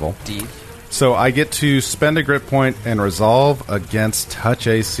 7th level. Deed. So I get to spend a grit point and resolve against touch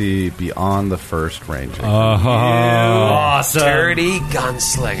AC beyond the first range. Awesome. Dirty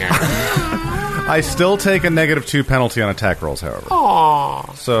gunslinger. I still take a -2 penalty on attack rolls, however.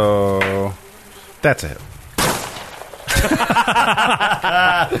 Aww. So that's a hit.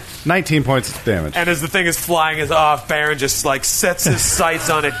 19 points of damage. And as the thing is flying off, Baron just like sets his sights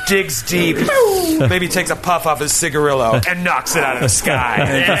on it, digs deep, maybe takes a puff off his cigarillo, and knocks it out of the sky.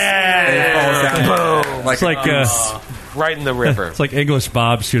 Boom. Like it's like Right in the river. it's like English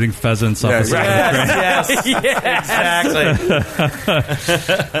Bob shooting pheasants off the side of the ground. Exactly.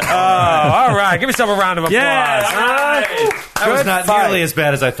 All right. Give yourself a round of applause. That was not nearly as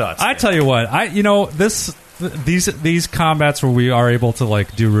bad as I thought. I tell you what, these combats where we are able to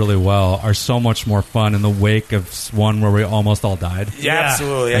like do really well are so much more fun in the wake of one where we almost all died. Yeah,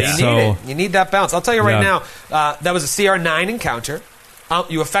 absolutely. Yeah, Yeah. you need it. You need that balance. I'll tell you right Yeah. now, that was a CR9 encounter.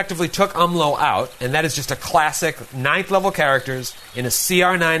 You effectively took Umlo out, and that is just a classic 9th level characters in a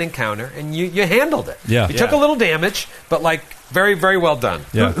CR9 encounter, and you handled it. Yeah. You took a little damage, but like very, very well done.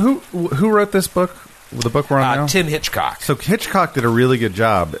 Yeah. Who wrote this book? The book we're on now? Tim Hitchcock. So Hitchcock did a really good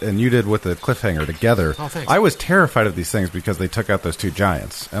job, and you did with the cliffhanger together. Oh, thanks. I was terrified of these things because they took out those 2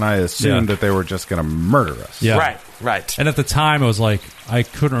 giants, and I assumed that they were just going to murder us. Yeah. Right. And at the time, I was like, I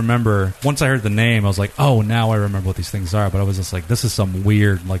couldn't remember. Once I heard the name, I was like, oh, now I remember what these things are. But I was just like, this is some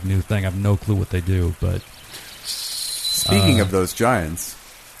weird, like, new thing. I have no clue what they do. But Speaking of those giants,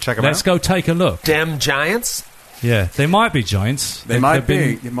 Check them let's out. go take a look. Dem giants. Yeah, they might be giants. they might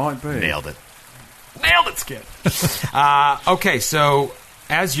they've be. It might be. Nailed it, Skip. Okay, so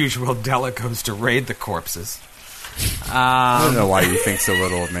as usual, Della goes to raid the corpses. I don't know why you think so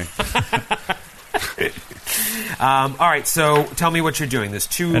little of me. All right, so tell me what you're doing. There's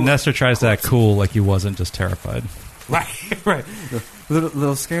 2. And Nestor tries to act cool like he wasn't, just terrified. Right. A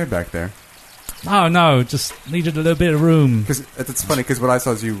little scared back there. Oh, no, just needed a little bit of room. Because it's funny, because what I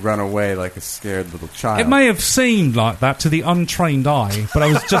saw is you run away like a scared little child. It may have seemed like that to the untrained eye, but I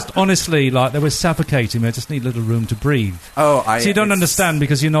was just honestly like they were suffocating me. I just need a little room to breathe. Oh, So you don't understand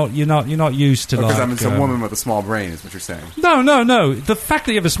because you're not used to Because like. I'm a woman with a small brain, is what you're saying. No. The fact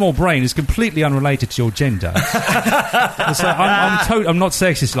that you have a small brain is completely unrelated to your gender. It's like, I'm not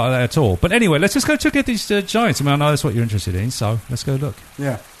sexist like that at all. But anyway, let's just go check out these giants. I mean, I know that's what you're interested in, so let's go look.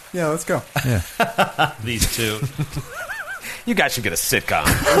 Yeah, let's go. Yeah. These 2. You guys should get a sitcom.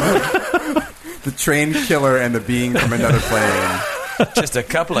 The trained killer and the being from another plane. Just a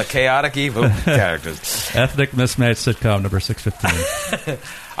couple of chaotic evil characters. Ethnic mismatched sitcom number 615.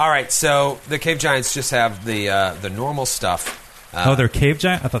 All right, so the cave giants just have the normal stuff. They're cave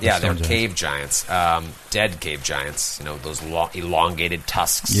giant? I thought Yeah, they're they're stone cave giants. Dead cave giants. You know, those elongated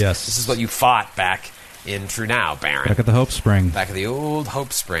tusks. Yes. This is what you fought back in True Now, Baron. Back at the Hope Spring. Back at the old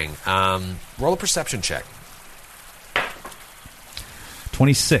Hope Spring. Roll a perception check.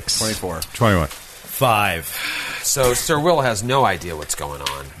 26. 24. 21. 5. So Sir Will has no idea what's going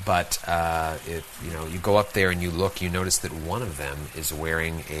on, but you go up there and you look. You notice that one of them is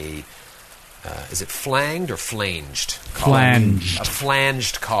wearing a. Is it flanged or flanged? Flanged. A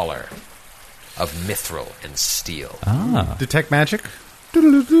flanged collar of mithril and steel. Detect magic?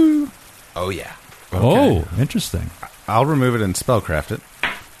 Oh, yeah. Oh, interesting. I'll remove it and spellcraft it.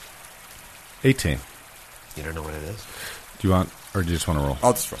 18. You don't know what it is? Do you want, or do you just want to roll?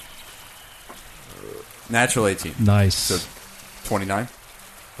 I'll just roll. Natural 18. Nice. So 29.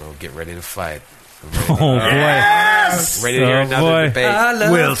 Oh, get ready to fight. Oh, boy. Ready to hear another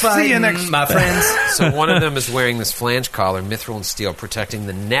debate. We'll see you next my friends. So one of them is wearing this flange collar, mithril and steel, protecting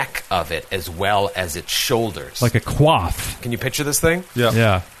the neck of it as well as its shoulders. Like a coif. Can you picture this thing?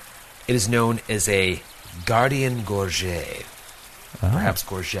 Yeah. It is known as a guardian gorget. Perhaps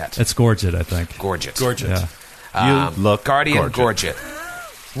gorget. It's Gorget, I think. Gorget. Yeah. You look Guardian gorgeous.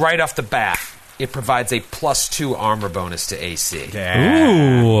 Gorget. Right off the bat, it provides a +2 armor bonus to AC.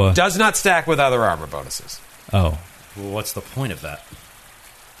 Ooh. Does not stack with other armor bonuses. Oh. Well, what's the point of that?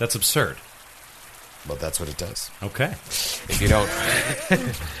 That's absurd. Well, that's what it does. Okay. If you don't...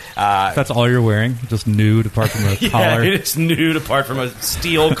 That's all you're wearing? Just nude apart from the collar? Yeah, it's nude apart from a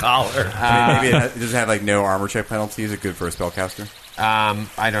steel collar. Maybe it does have like no armor check penalty. Is it good for a spellcaster?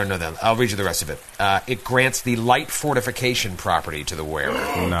 I don't know that. I'll read you the rest of it. It grants the light fortification property to the wearer.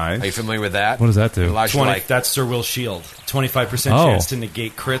 Nice. Are you familiar with that? What does that do? It allows you, That's Sir Will's shield. 25% Oh. chance to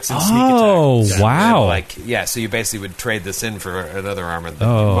negate crits and sneak Oh, attacks. wow. So you basically would trade this in for another armor.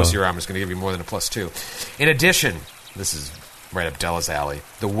 Oh. Most of your armor is going to give you more than a +2. In addition, this is right up Della's alley,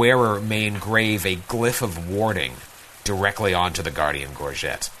 the wearer may engrave a glyph of warding directly onto the Guardian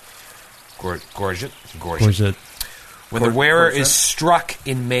Gorget. Gorget? Gorget. When the wearer is struck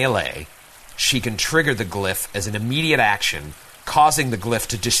in melee, she can trigger the glyph as an immediate action, causing the glyph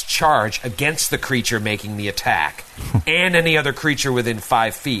to discharge against the creature making the attack and any other creature within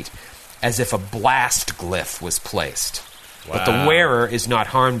 5 feet, as if a blast glyph was placed. But the wearer is not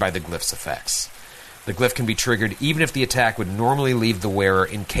harmed by the glyph's effects. The glyph can be triggered even if the attack would normally leave the wearer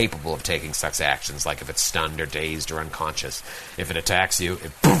incapable of taking such actions, like if it's stunned or dazed or unconscious. If it attacks you,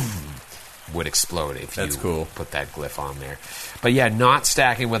 it would explode if That's you cool. put that glyph on there. But yeah, not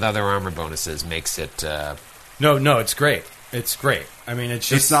stacking with other armor bonuses makes it... No, it's great. It's great. I mean, it's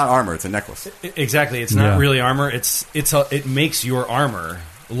just... It's not armor. It's a necklace. Exactly. It's not really armor. It makes your armor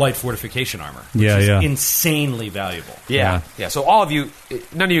light fortification armor. Which is insanely valuable. Yeah. So all of you,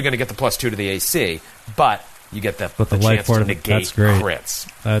 none of you are going to get the +2 to the AC, but you get the light chance to negate that's great. crits.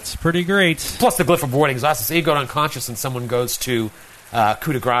 That's pretty great. Plus the glyph of warding is awesome. Say you go unconscious and someone goes to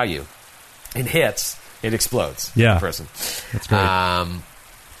coup de grace you and hits, it explodes. Yeah. The person. That's great.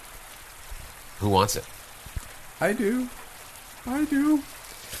 Who wants it? I do. By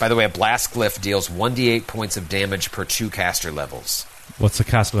the way, a blast glyph deals 1d8 points of damage per 2 caster levels. What's the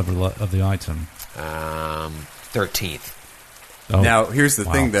cast level of the item? 13th. Oh. Now, here's the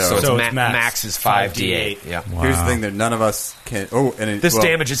thing, though. So it's it's max is 5d8. Yeah. Wow. Here's the thing that none of us can... Oh, and This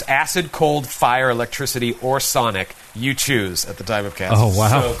damage is acid, cold, fire, electricity, or sonic. You choose at the time of casting. Oh,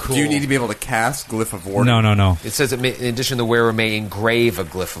 wow. So cool. Do you need to be able to cast Glyph of Warding? No. It says, in addition, the wearer may engrave a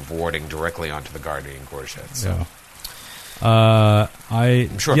glyph of warding directly onto the Guardian Gorget. So Yeah.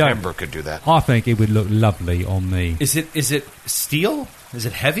 I'm sure Pembroke could do that. I think it would look lovely on me. Is it steel? Is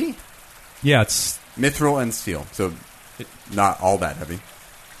it heavy? Yeah, it's... Mithril and steel, so not all that heavy.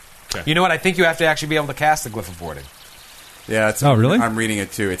 You know what? I think you have to actually be able to cast the glyph of warding. Yeah, it's, Oh, really? I'm reading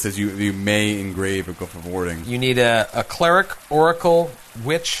it too. It says you may engrave a Glyph of Warding. You need a cleric, oracle,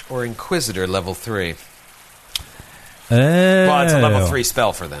 witch, or inquisitor level 3. Well, it's a level 3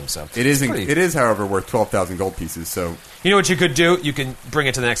 spell for them, so It is, it's pretty- it is, however, worth 12,000 gold pieces, so... You know what you could do? You can bring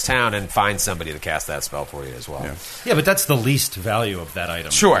it to the next town and find somebody to cast that spell for you as well. Yeah. Yeah, but that's the least value of that item.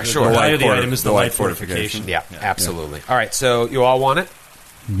 Sure. The value of the Light item is the the light light fortification. fortification. Yeah, absolutely. All right, so you all want it?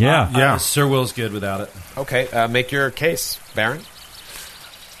 Yeah. Sir Will's good without it. Okay, make your case, Baron.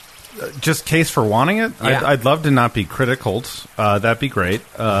 Just case for wanting it? Yeah. I'd love to not be critical. That'd be great.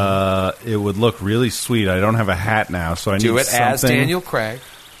 It would look really sweet. I don't have a hat now, so I Do need it as something- Daniel Craig.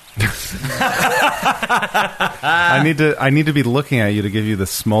 I need to be looking at you to give you the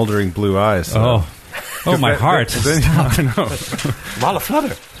smoldering blue eyes. So. Oh, my heart. I know. Mala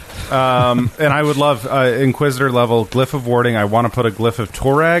flutter. And I would love Inquisitor level Glyph of Warding. I want to put a Glyph of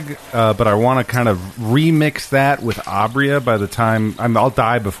Torag, but I want to kind of remix that with Abria by the time... I'll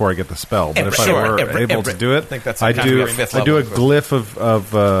die before I get the spell, but if I were able to do it, I think that's I kind of do your fifth I do a level. Glyph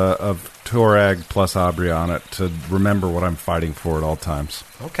of Torag plus Abria on it to remember what I'm fighting for at all times.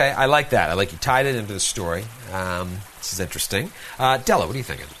 Okay, I like that. I like you tied it into the story. This is interesting. Della, what are you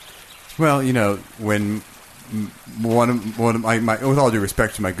thinking? Well, you know, when one of my with all due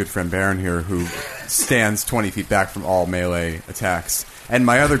respect to my good friend Baron here, who stands 20 feet back from all melee attacks, and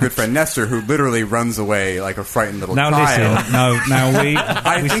my other good friend Nestor, who literally runs away like a frightened little child. Listen,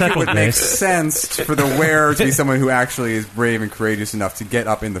 I think it would make this. sense for the wearer to be someone who actually is brave and courageous enough to get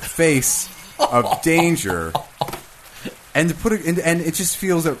up in the face of danger, and to put it. And it just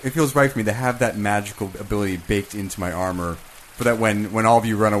feels right for me to have that magical ability baked into my armor. So that when all of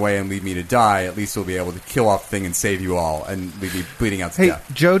you run away and leave me to die, at least we'll be able to kill off the thing and save you all and leave me bleeding out to death.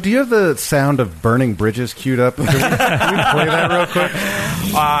 Hey, Joe, do you have the sound of burning bridges queued up? Can we play that real quick?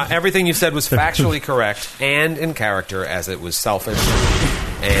 Everything you said was factually correct and in character, as it was selfish.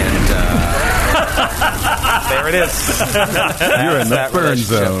 And there it is. You're in the burn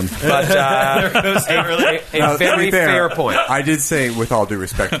zone. But a very fair point. I did say, with all due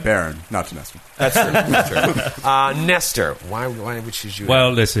respect, to Baron, not to Nestor. That's true. That's true. Nestor, why would you choose you?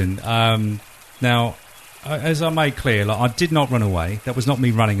 Well, listen. Now, as I made clear, I did not run away. That was not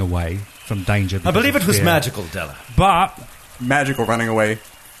me running away from danger. I believe it was fear. magical, Della. But magical running away,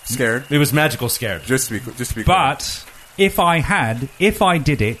 scared. It was magical scared. Just to be clear. But if I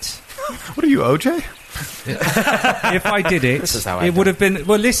did it, what are you, OJ? If I did it, this is how it would have been.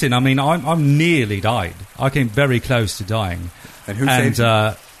 Well, listen. I mean, I'm nearly died. I came very close to dying. And who saved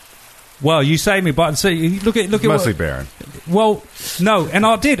you? Well, you saved me, but see, look at mostly Baron. Well, no, and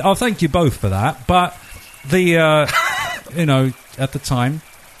I did. I'll thank you both for that. But the at the time,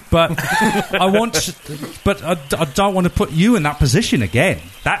 but I don't want to put you in that position again.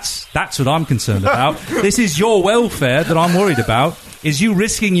 That's what I'm concerned about. This is your welfare that I'm worried about. Is you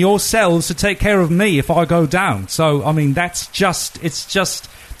risking yourselves to take care of me if I go down? So I mean,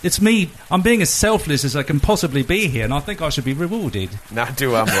 it's me. I'm being as selfless as I can possibly be here, and I think I should be rewarded. Now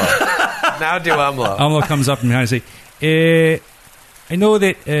do Umlo. Umlo comes up to me and says, I know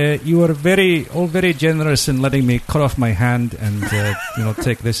that you are very generous in letting me cut off my hand and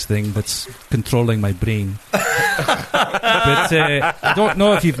take this thing that's controlling my brain. But I don't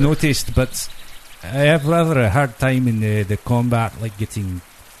know if you've noticed, but I have rather a hard time in the combat, like getting,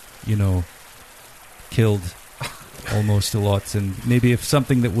 killed almost a lot. And maybe if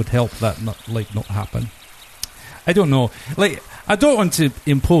something that would help that not happen. I don't know. Like, I don't want to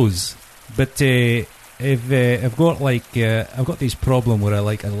impose, but I've got this problem where I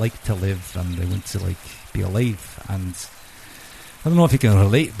like to live and I want to be alive, and I don't know if you can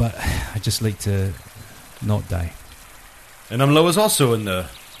relate, but I just like to not die. And Umlo is also in the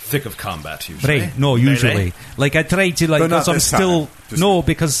thick of combat usually. Right? No, usually. Like I try to because I'm still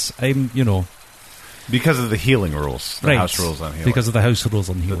because I'm because of the healing rules, the house rules on healing. Because of the house rules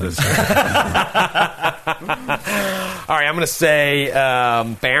on healing. All right, I'm going to say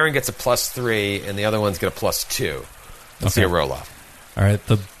Baron gets a +3, and the other one's get a +2. Let's see a roll off. All right,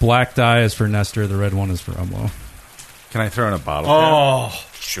 the black die is for Nestor, the red one is for Umlo. Can I throw in a bottle? Oh,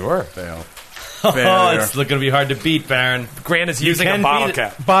 sure. Fail. Oh, it's going to be hard to beat, Baron. Grant is using a bottle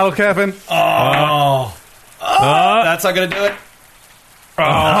cap. Bottle capping. That's not going to do it.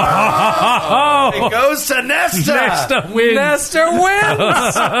 It goes to Nestor. Nestor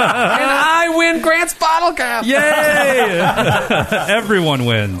wins. And I win Grant's bottle cap. Yay! Everyone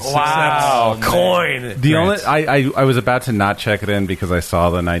wins. Wow, coin. The only I was about to not check it in because I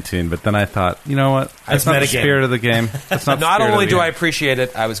saw the 19, but then I thought, you know what? That's not the spirit of the game. That's not only do I appreciate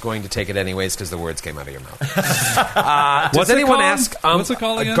it, I was going to take it anyways because the words came out of your mouth. Does anyone ask? What's it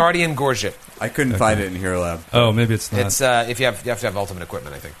called again? Guardian Gorget. I couldn't find it in Hero Lab. Oh, maybe it's not. It's if you have to have ultimate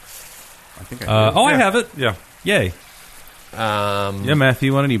equipment, I think. I have it. Yeah. Yay. Yeah,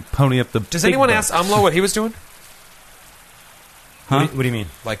 Matthew, why don't you pony up the Does anyone ask Umlo what he was doing? Huh? What do you mean?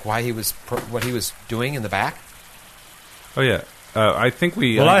 Like what he was doing in the back? Oh, yeah. I think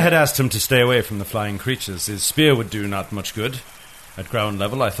we... Well, I had asked him to stay away from the flying creatures. His spear would do not much good. At ground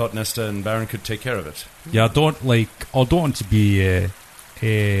level, I thought Nestor and Baron could take care of it. Yeah, I don't want to be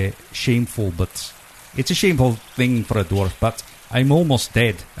shameful, but it's a shameful thing for a dwarf, but I'm almost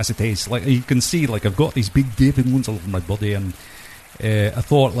dead as it is. Like you can see, I've got these big gaping wounds all over my body, and I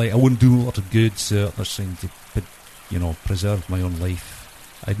thought I wouldn't do a lot of good, so I was trying to preserve my own life.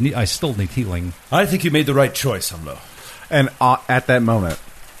 I still need healing. I think you made the right choice, Umlo. And at that moment,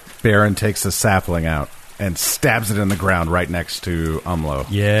 Baron takes the sapling out and stabs it in the ground right next to Umlo.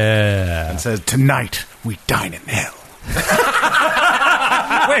 Yeah. And says, "Tonight we dine in hell."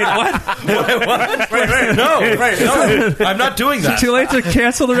 Wait, what? Wait, no. I'm not doing that. Is it too late to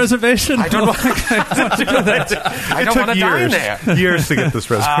cancel the reservation? I don't want to do that. I don't want to dine there. Years to get this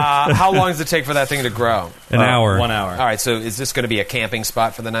reservation. How long does it take for that thing to grow? An hour. 1 hour. All right, so is this going to be a camping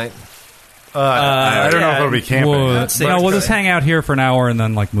spot for the night? I don't know if it'll be camping. We'll just hang out here for an hour and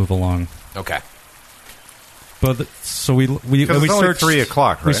then move along. Okay. But so we Because it's only searched 3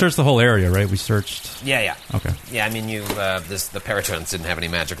 o'clock, We right? searched the whole area, right? We searched. Yeah. Okay. Yeah, I mean, the Paratons didn't have any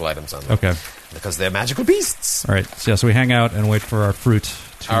magical items on them. Okay. Because they're magical beasts. All right. So we hang out and wait for our fruit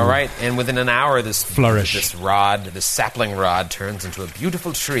to All right, and within an hour, this flourish. This sapling rod turns into a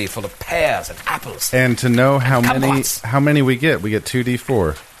beautiful tree full of pears and apples. And to know how kumquats. many we get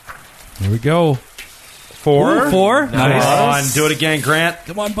 2d4. Here we go. 4. Ooh, 4. Come Nice. on, do it again, Grant.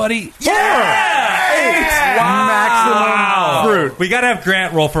 Come on, buddy. Maximum fruit. We got to have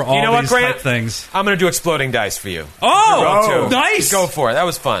Grant roll for all You know what, these Grant? type things. I'm going to do exploding dice for you. Oh, Roll 2. nice. Go for it. That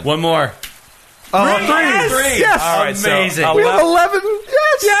was fun. One more. Yes! Yes! All right, Amazing. So We have 11.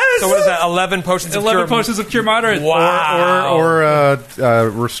 Yes! So what is that? 11 potions of 11 cure. potions of cure moderate. Wow. Or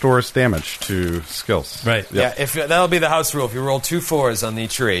restores damage to skills. Right. Yeah, if that'll be the house rule. If you roll 2 4s on the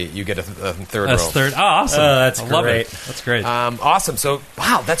tree, you get a third That's roll. third. Oh, awesome. That's I love great. it. That's great. Awesome. So,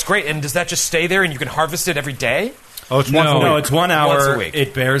 wow, that's great. And does that just stay there and you can harvest it every day? Oh, it's once a week. No, it's 1 hour. Once a week.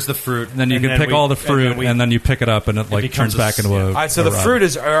 It bears the fruit. and then you can pick all the fruit, and then you pick it up, and it like becomes turns back into a. All right, so a the rod.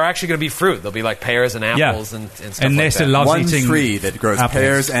 fruit are actually going to be fruit. They'll be like pears and apples and stuff And like Nesta that. loves One eating tree that grows apples.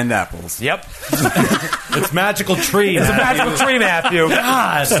 pears and apples. Yep. It's magical tree. It's a magical tree, Matthew.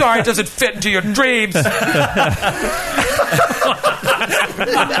 God. Sorry, it doesn't fit into your dreams.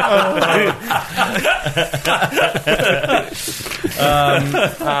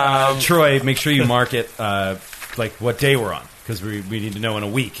 Troy, make sure you mark it like what day we're on, because we need to know in a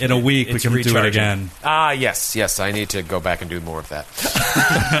week. In a week, we It's can do it recharging. again. Yes. I need to go back and do more of that.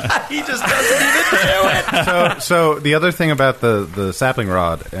 He just doesn't even do it. So the other thing about the sapling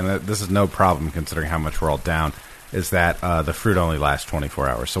rod, and this is no problem considering how much we're all down, is that the fruit only lasts 24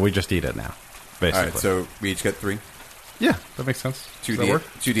 hours. So we just eat it now, basically. All right, so we each get 3. yeah, that makes sense. Does that 2d8, work?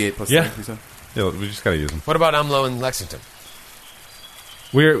 2d8 plus Yeah. 3, you said? Yeah, we just got to use them. What about Umlo and Lexington?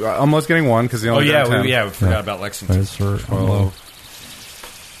 We're almost getting 1 because the Oh only yeah, got 10. we forgot about Lexington. There's for Umlo.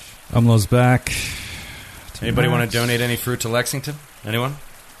 Umlo's back. Anybody want to donate any fruit to Lexington? Anyone?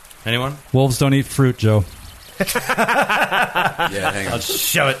 Wolves don't eat fruit, Joe. Yeah, hang on.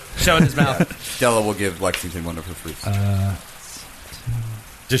 Show it in his mouth. Della will give Lexington one of her fruits.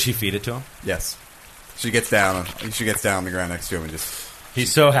 Does she feed it to him? Yes. She gets down on the ground next to him and just... He's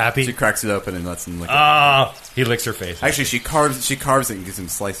so happy. She cracks it open and lets him lick it. Oh, he licks her face. Actually, she carves it and gives him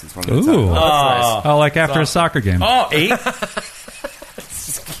slices. One at a Ooh. time. Oh, like after a soccer game. Oh, 8.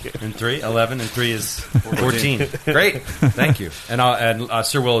 And 3, 11, and 3 is 14. Great, thank you. And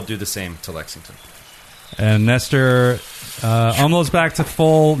Sir Will do the same to Lexington. And Nestor, Umlo's back to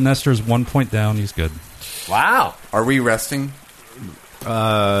full. Nestor's 1 point down. He's good. Wow. Are we resting?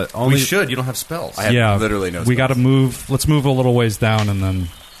 Only We should. You don't have spells. I have literally no We got to spells. move. Let's move a little ways down, and then.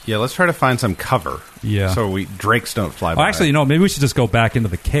 Yeah, let's try to find some cover. Yeah. So drakes don't fly by. Oh, actually, maybe we should just go back into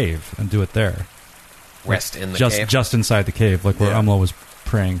the cave and do it there. Rest in the just cave. just inside the cave, like where Yeah. Umlo was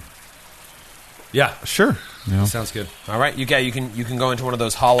praying. Yeah, Sure. You know? sounds good. All right, you can go into one of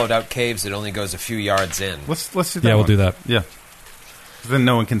those hollowed out caves that only goes a few yards in. Let's do that. Yeah, we'll one. do that. Yeah. Then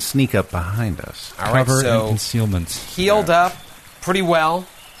no one can sneak up behind us. All right, Cover and so concealment. healed up pretty well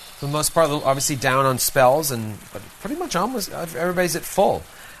for the most part. Obviously down on spells, but pretty much almost everybody's at full.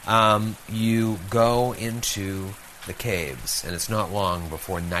 You go into the caves, and it's not long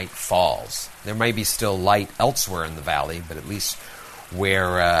before night falls. There may be still light elsewhere in the valley, but at least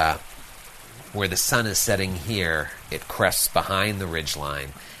where the sun is setting here, it crests behind the ridgeline,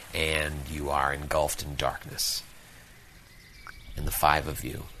 and you are engulfed in darkness. And the 5 of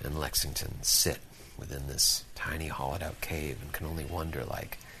you in Lexington sit within this tiny hollowed-out cave and can only wonder,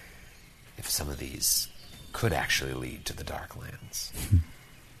 like, if some of these could actually lead to the Darklands.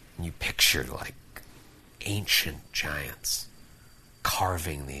 And you picture, like, ancient giants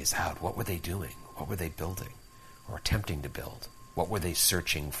carving these out. What were they doing? What were they building? Or attempting to build? What were they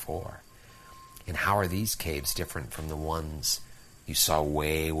searching for? And how are these caves different from the ones you saw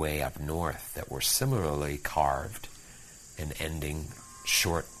way, way up north that were similarly carved and ending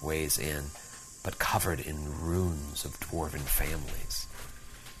short ways in, but covered in runes of dwarven families?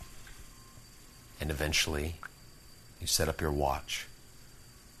 And eventually, you set up your watch,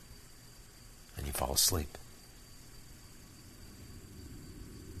 and you fall asleep.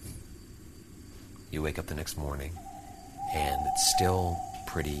 You wake up the next morning, and it's still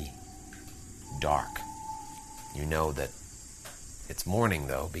pretty dark. You know that it's morning,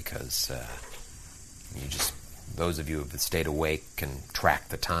 though, because those of you who have stayed awake can track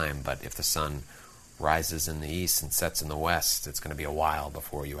the time, but if the sun rises in the east and sets in the west, it's going to be a while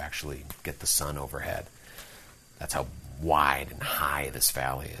before you actually get the sun overhead. That's how wide and high this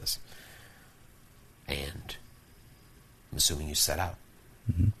valley is. And I'm assuming you set out.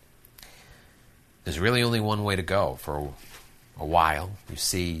 Mm-hmm. there's really only one way to go for a while. You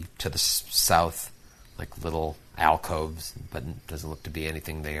see to the south like little alcoves, but it doesn't look to be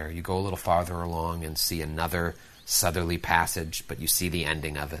anything there. You go a little farther along and see another southerly passage, but you see the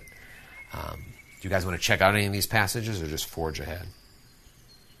ending of it. Do you guys want to check out any of these passages or just forge ahead?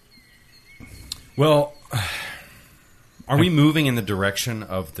 Well, are we moving in the direction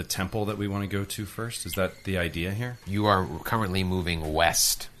of the temple that we want to go to first? Is that the idea here? You are currently moving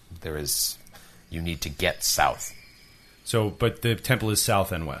west. You need to get south. So, but the temple is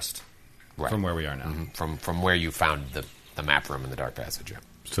south and west Right. from where we are now. Mm-hmm. From where you found the map room in the dark passage. Yeah.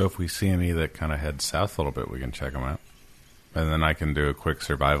 So if we see any that kind of head south a little bit, we can check them out. And then I can do a quick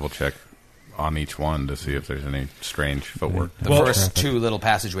survival check on each one to see if there's any strange footwork. The first two little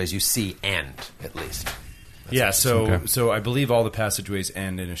passageways you see end, at least. So I believe all the passageways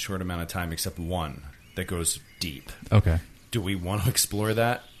end in a short amount of time except one that goes deep. Okay. Do we want to explore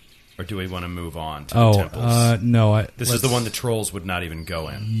that? Or do we want to move on to the temples? No. This is the one the trolls would not even go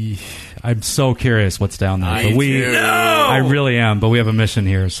in. I'm so curious what's down there. I really am, but we have a mission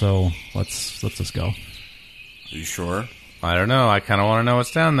here, so let's just go. Are you sure? I don't know. I kind of want to know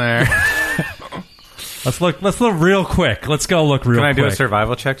what's down there. Let's look real quick. Let's go look real quick. Can I do a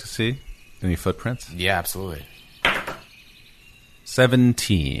survival check to see any footprints? Yeah, absolutely.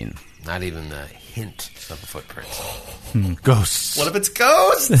 17. Not even a hint of a footprint. Ghosts. What if it's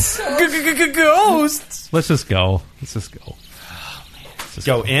ghosts? Ghosts! Let's just go.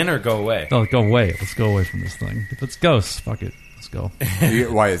 Go in or go away? No, go away. Let's go away from this thing. If it's ghosts, fuck it. Let's go.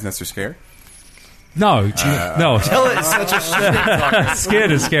 Why, is Nestor scared? No. Tell it such a shit.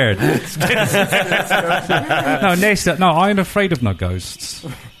 Scared is scared. No, Nestor. No, I'm afraid of no ghosts.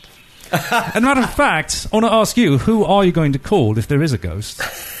 And matter of fact, I want to ask you, who are you going to call if there is a ghost?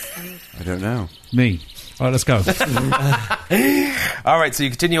 I don't know. Me. All right, let's go. All right, so you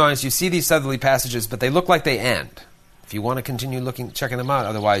continue on. So you see these southerly passages, but they look like they end. If you want to continue checking them out,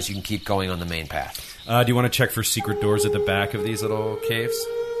 otherwise you can keep going on the main path. Do you want to check for secret doors at the back of these little caves?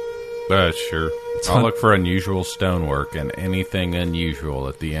 Sure. I'll look for unusual stonework and anything unusual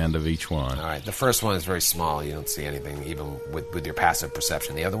at the end of each one. All right, the first one is very small. You don't see anything, even with your passive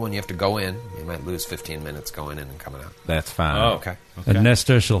perception. The other one, you have to go in. You might lose 15 minutes going in and coming out. That's fine. Oh, okay. And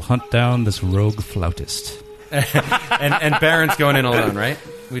Nestor shall hunt down this rogue flautist. and Baron's going in alone, right?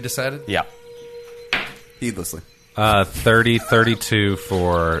 We decided? Yeah. Heedlessly. 30, 32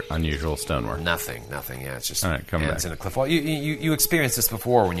 for unusual stonework. Nothing. Yeah, it's just all right, come back. in a cliff wall. You experienced this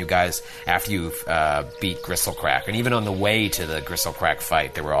before when you guys, after you've beat Gristlecrack, and even on the way to the Gristlecrack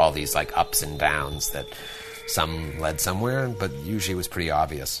fight, there were all these like ups and downs that some led somewhere, but usually it was pretty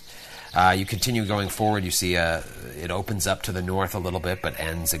obvious. You continue going forward. You see it opens up to the north a little bit, but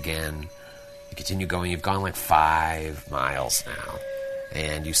ends again. You continue going. You've gone like 5 miles now,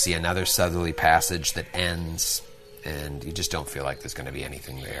 and you see another southerly passage that ends. And you just don't feel like there's going to be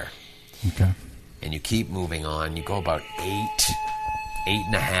anything there. Okay. And you keep moving on. You go about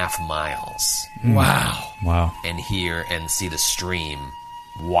 8.5 miles. Wow. And see the stream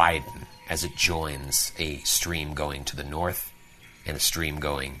widen as it joins a stream going to the north and a stream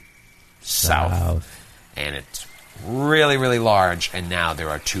going south. And it's really, really large. And now there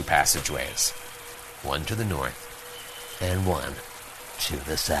are 2 passageways. One to the north and one to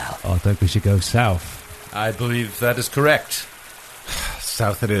the south. I think we should go south. I believe that is correct.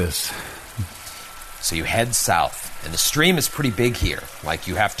 South it is. So you head south, and the stream is pretty big here. Like,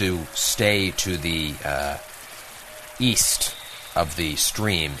 you have to stay to the east of the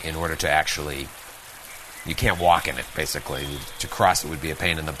stream in order to actually... You can't walk in it, basically. To cross it would be a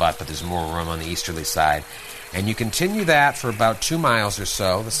pain in the butt, but there's more room on the easterly side. And you continue that for about 2 miles or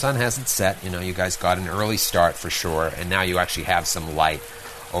so. The sun hasn't set. You guys got an early start for sure, and now you actually have some light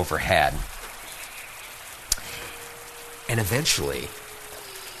overhead. And eventually,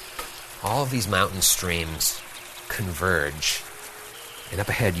 all of these mountain streams converge, and up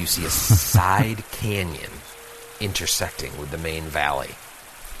ahead you see a side canyon intersecting with the main valley.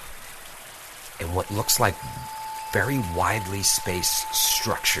 And what looks like very widely spaced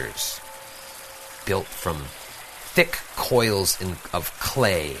structures built from thick coils of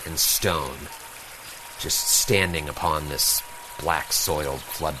clay and stone, just standing upon this black-soiled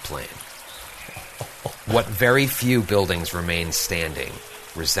floodplain. What very few buildings remain standing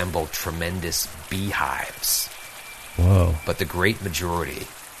resemble tremendous beehives. Whoa. But the great majority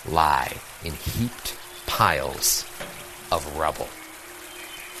lie in heaped piles of rubble.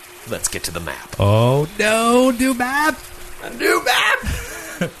 Let's get to the map. Oh, no, new map! A new map!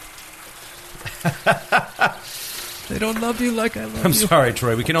 They don't love you like I love you. I'm sorry,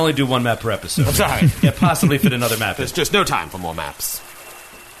 Troy. We can only do 1 map per episode. I'm sorry. Can't possibly fit another map in. There's just no time for more maps.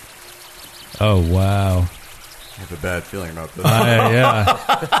 Oh, wow. I have a bad feeling about this. Yeah.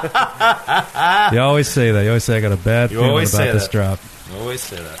 You always say that. You always say I got a bad feeling about this drop. You always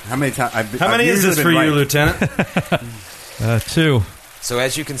say that. How many times? How many is this for you, Lieutenant? 2. So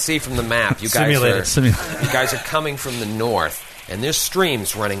as you can see from the map, you guys are coming from the north, and there's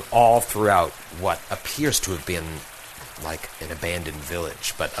streams running all throughout what appears to have been like an abandoned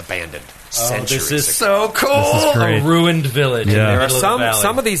village, but abandoned centuries this is ago. so cool! This is great. A ruined village. Yeah. In the There are middle of the valley.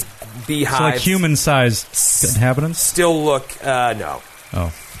 some of these So beehives like human-sized inhabitants? still look no.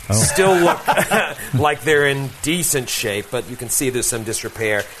 Oh. Still look like they're in decent shape, but you can see there's some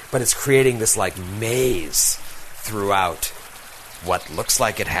disrepair. But it's creating this like maze throughout what looks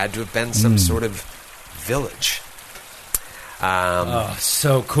like it had to have been some sort of village.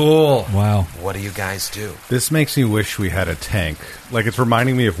 So cool. Wow. What do you guys do? This makes me wish we had a tank. Like, it's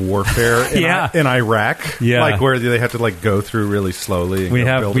reminding me of warfare in Iraq. Yeah. Like, where they have to, like, go through really slowly. And We go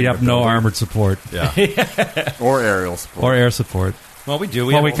have building to no building. armored support. Yeah. Or aerial support. Or air support. Well, we do.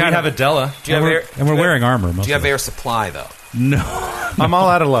 We Well, have, we kind have of- a Della. Do you have air, And we're wearing armor. Most Do you have of us. air supply though? No. I'm all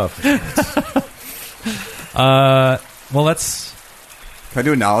out of love. Well, let's... Can I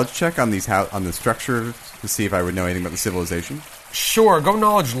do a knowledge check on these on the structure to see if I would know anything about the civilization? Sure. Go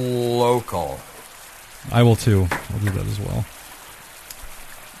knowledge local. I will, too. I'll do that as well.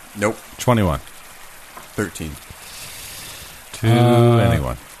 Nope. 21. 13. To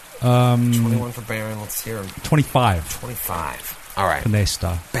anyone. 21 for Baron. Let's hear him. 25. 25. All right.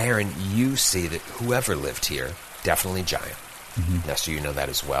 Pinesta. Baron, you see that whoever lived here, definitely giant. Nestor, you know that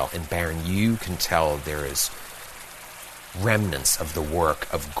as well. And Baron, you can tell there is remnants of the work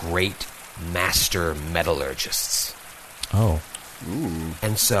of great master metallurgists. Oh.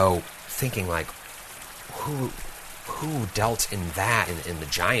 And so, thinking like, who dealt in that in the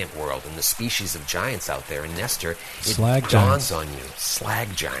giant world, in the species of giants out there? And Nestor, it Slag dawns giants. on you,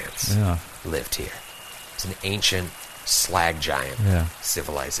 slag giants Yeah. lived here. It's an ancient slag giant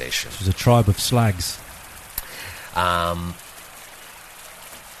civilization. It was a tribe of slags.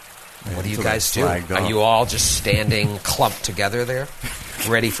 What do you So guys do? they're flagged Are up. you all just standing clumped together there,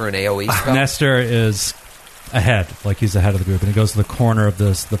 ready for an AoE spell? Nestor is ahead, like he's ahead of the group, and he goes to the corner of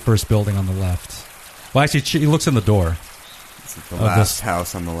the first building on the left. Well, actually, he looks in the door. This is the Of last this-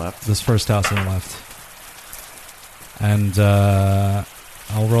 house on the left. This first house on the left. And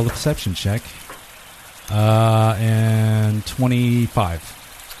I'll roll a perception check. And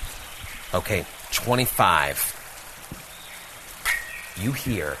 25. Okay, 25. You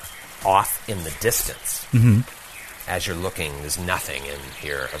hear off in the distance. As you're looking, there's nothing in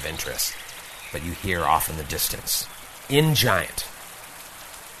here of interest. But you hear off in the distance. In giant.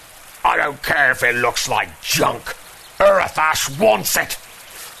 I don't care if it looks like junk. Urathash wants it.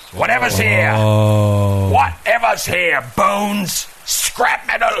 Whatever's here. Whatever's here. Bones, scrap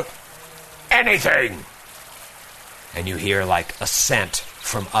metal, anything. And you hear like a scent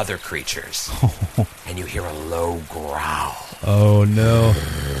from other creatures. And you hear a low growl. Oh, no.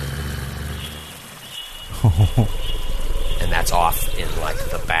 And that's off in like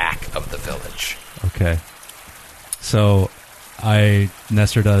the back of the village. Okay. So,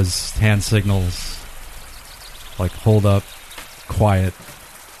 Nestor does hand signals, like hold up, quiet,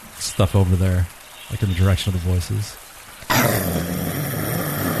 stuff over there, like in the direction of the voices.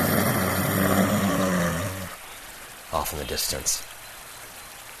 Off in the distance.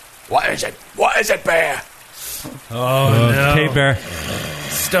 What is it? What is it, bear? no. Cave bear.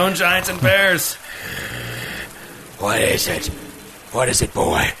 Stone giants and bears. What is it? What is it,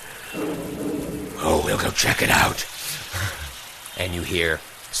 boy? Oh, we'll go check it out. And you hear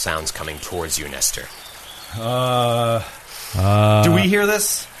sounds coming towards you, Nestor. Do we hear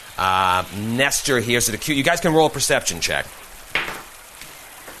this? Nestor hears it acute. You guys can roll a perception check.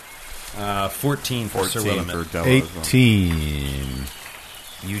 14 for Sir 14 Willamette. for Della as well. 18.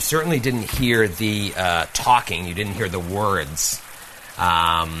 You certainly didn't hear the talking. You didn't hear the words.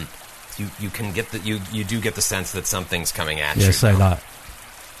 You can get you do get the sense that something's coming at you. Yeah, say that.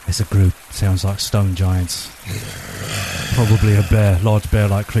 It's a group. Sounds like stone giants. Probably a bear, large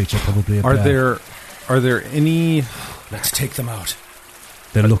bear-like creature. Probably a bear. Are there any... Let's take them out.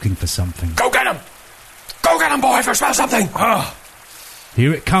 They're looking for something. Go get him! Go get him, boy! If you smell something.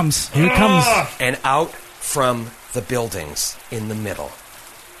 Here it comes. Here it comes. And out from the buildings in the middle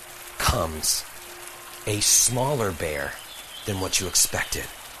comes a smaller bear than what you expected.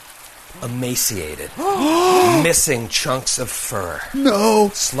 Emaciated. Missing chunks of fur. No!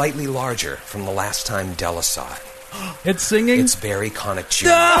 Slightly larger from the last time Della saw it. It's singing. It's Barry Connick Jr.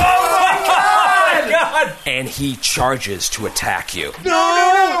 God! And he charges to attack you.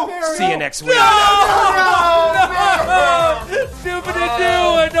 No! See you next week. Stupid to do!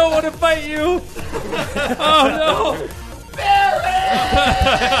 I don't want want to fight you. Oh no.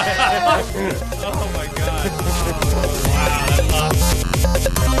 Oh my god. Wow, that's awesome.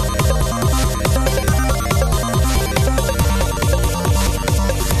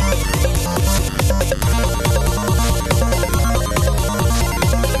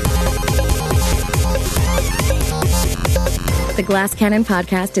 The Glass Cannon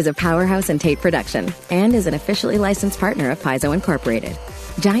podcast is a Powerhouse and Tate production and is an officially licensed partner of Paizo Incorporated.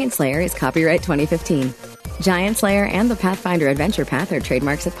 Giantslayer is copyright 2015. Giantslayer and the Pathfinder Adventure Path are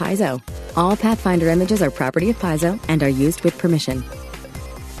trademarks of Paizo. All Pathfinder images are property of Paizo and are used with permission.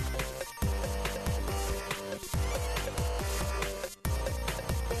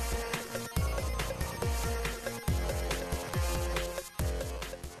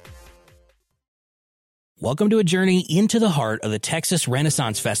 Welcome to a journey into the heart of the Texas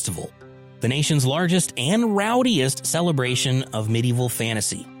Renaissance Festival, the nation's largest and rowdiest celebration of medieval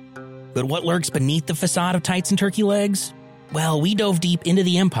fantasy. But what lurks beneath the facade of tights and turkey legs? Well, we dove deep into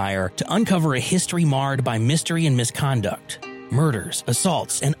the empire to uncover a history marred by mystery and misconduct, murders,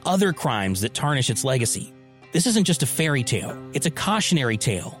 assaults, and other crimes that tarnish its legacy. This isn't just a fairy tale, it's a cautionary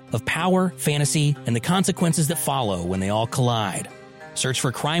tale of power, fantasy, and the consequences that follow when they all collide. Search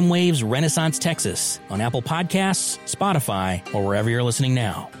for Crime Waves Renaissance Texas on Apple Podcasts, Spotify, or wherever you're listening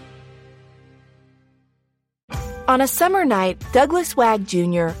now. On a summer night, Douglas Wag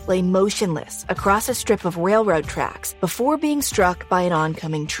Jr. lay motionless across a strip of railroad tracks before being struck by an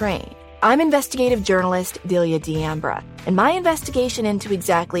oncoming train. I'm investigative journalist Delia D'Ambra, and my investigation into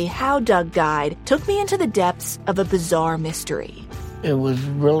exactly how Doug died took me into the depths of a bizarre mystery. It was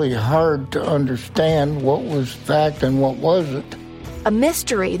really hard to understand what was fact and what wasn't. A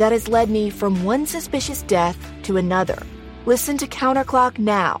mystery that has led me from one suspicious death to another. Listen to Counterclock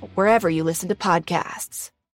now, wherever you listen to podcasts.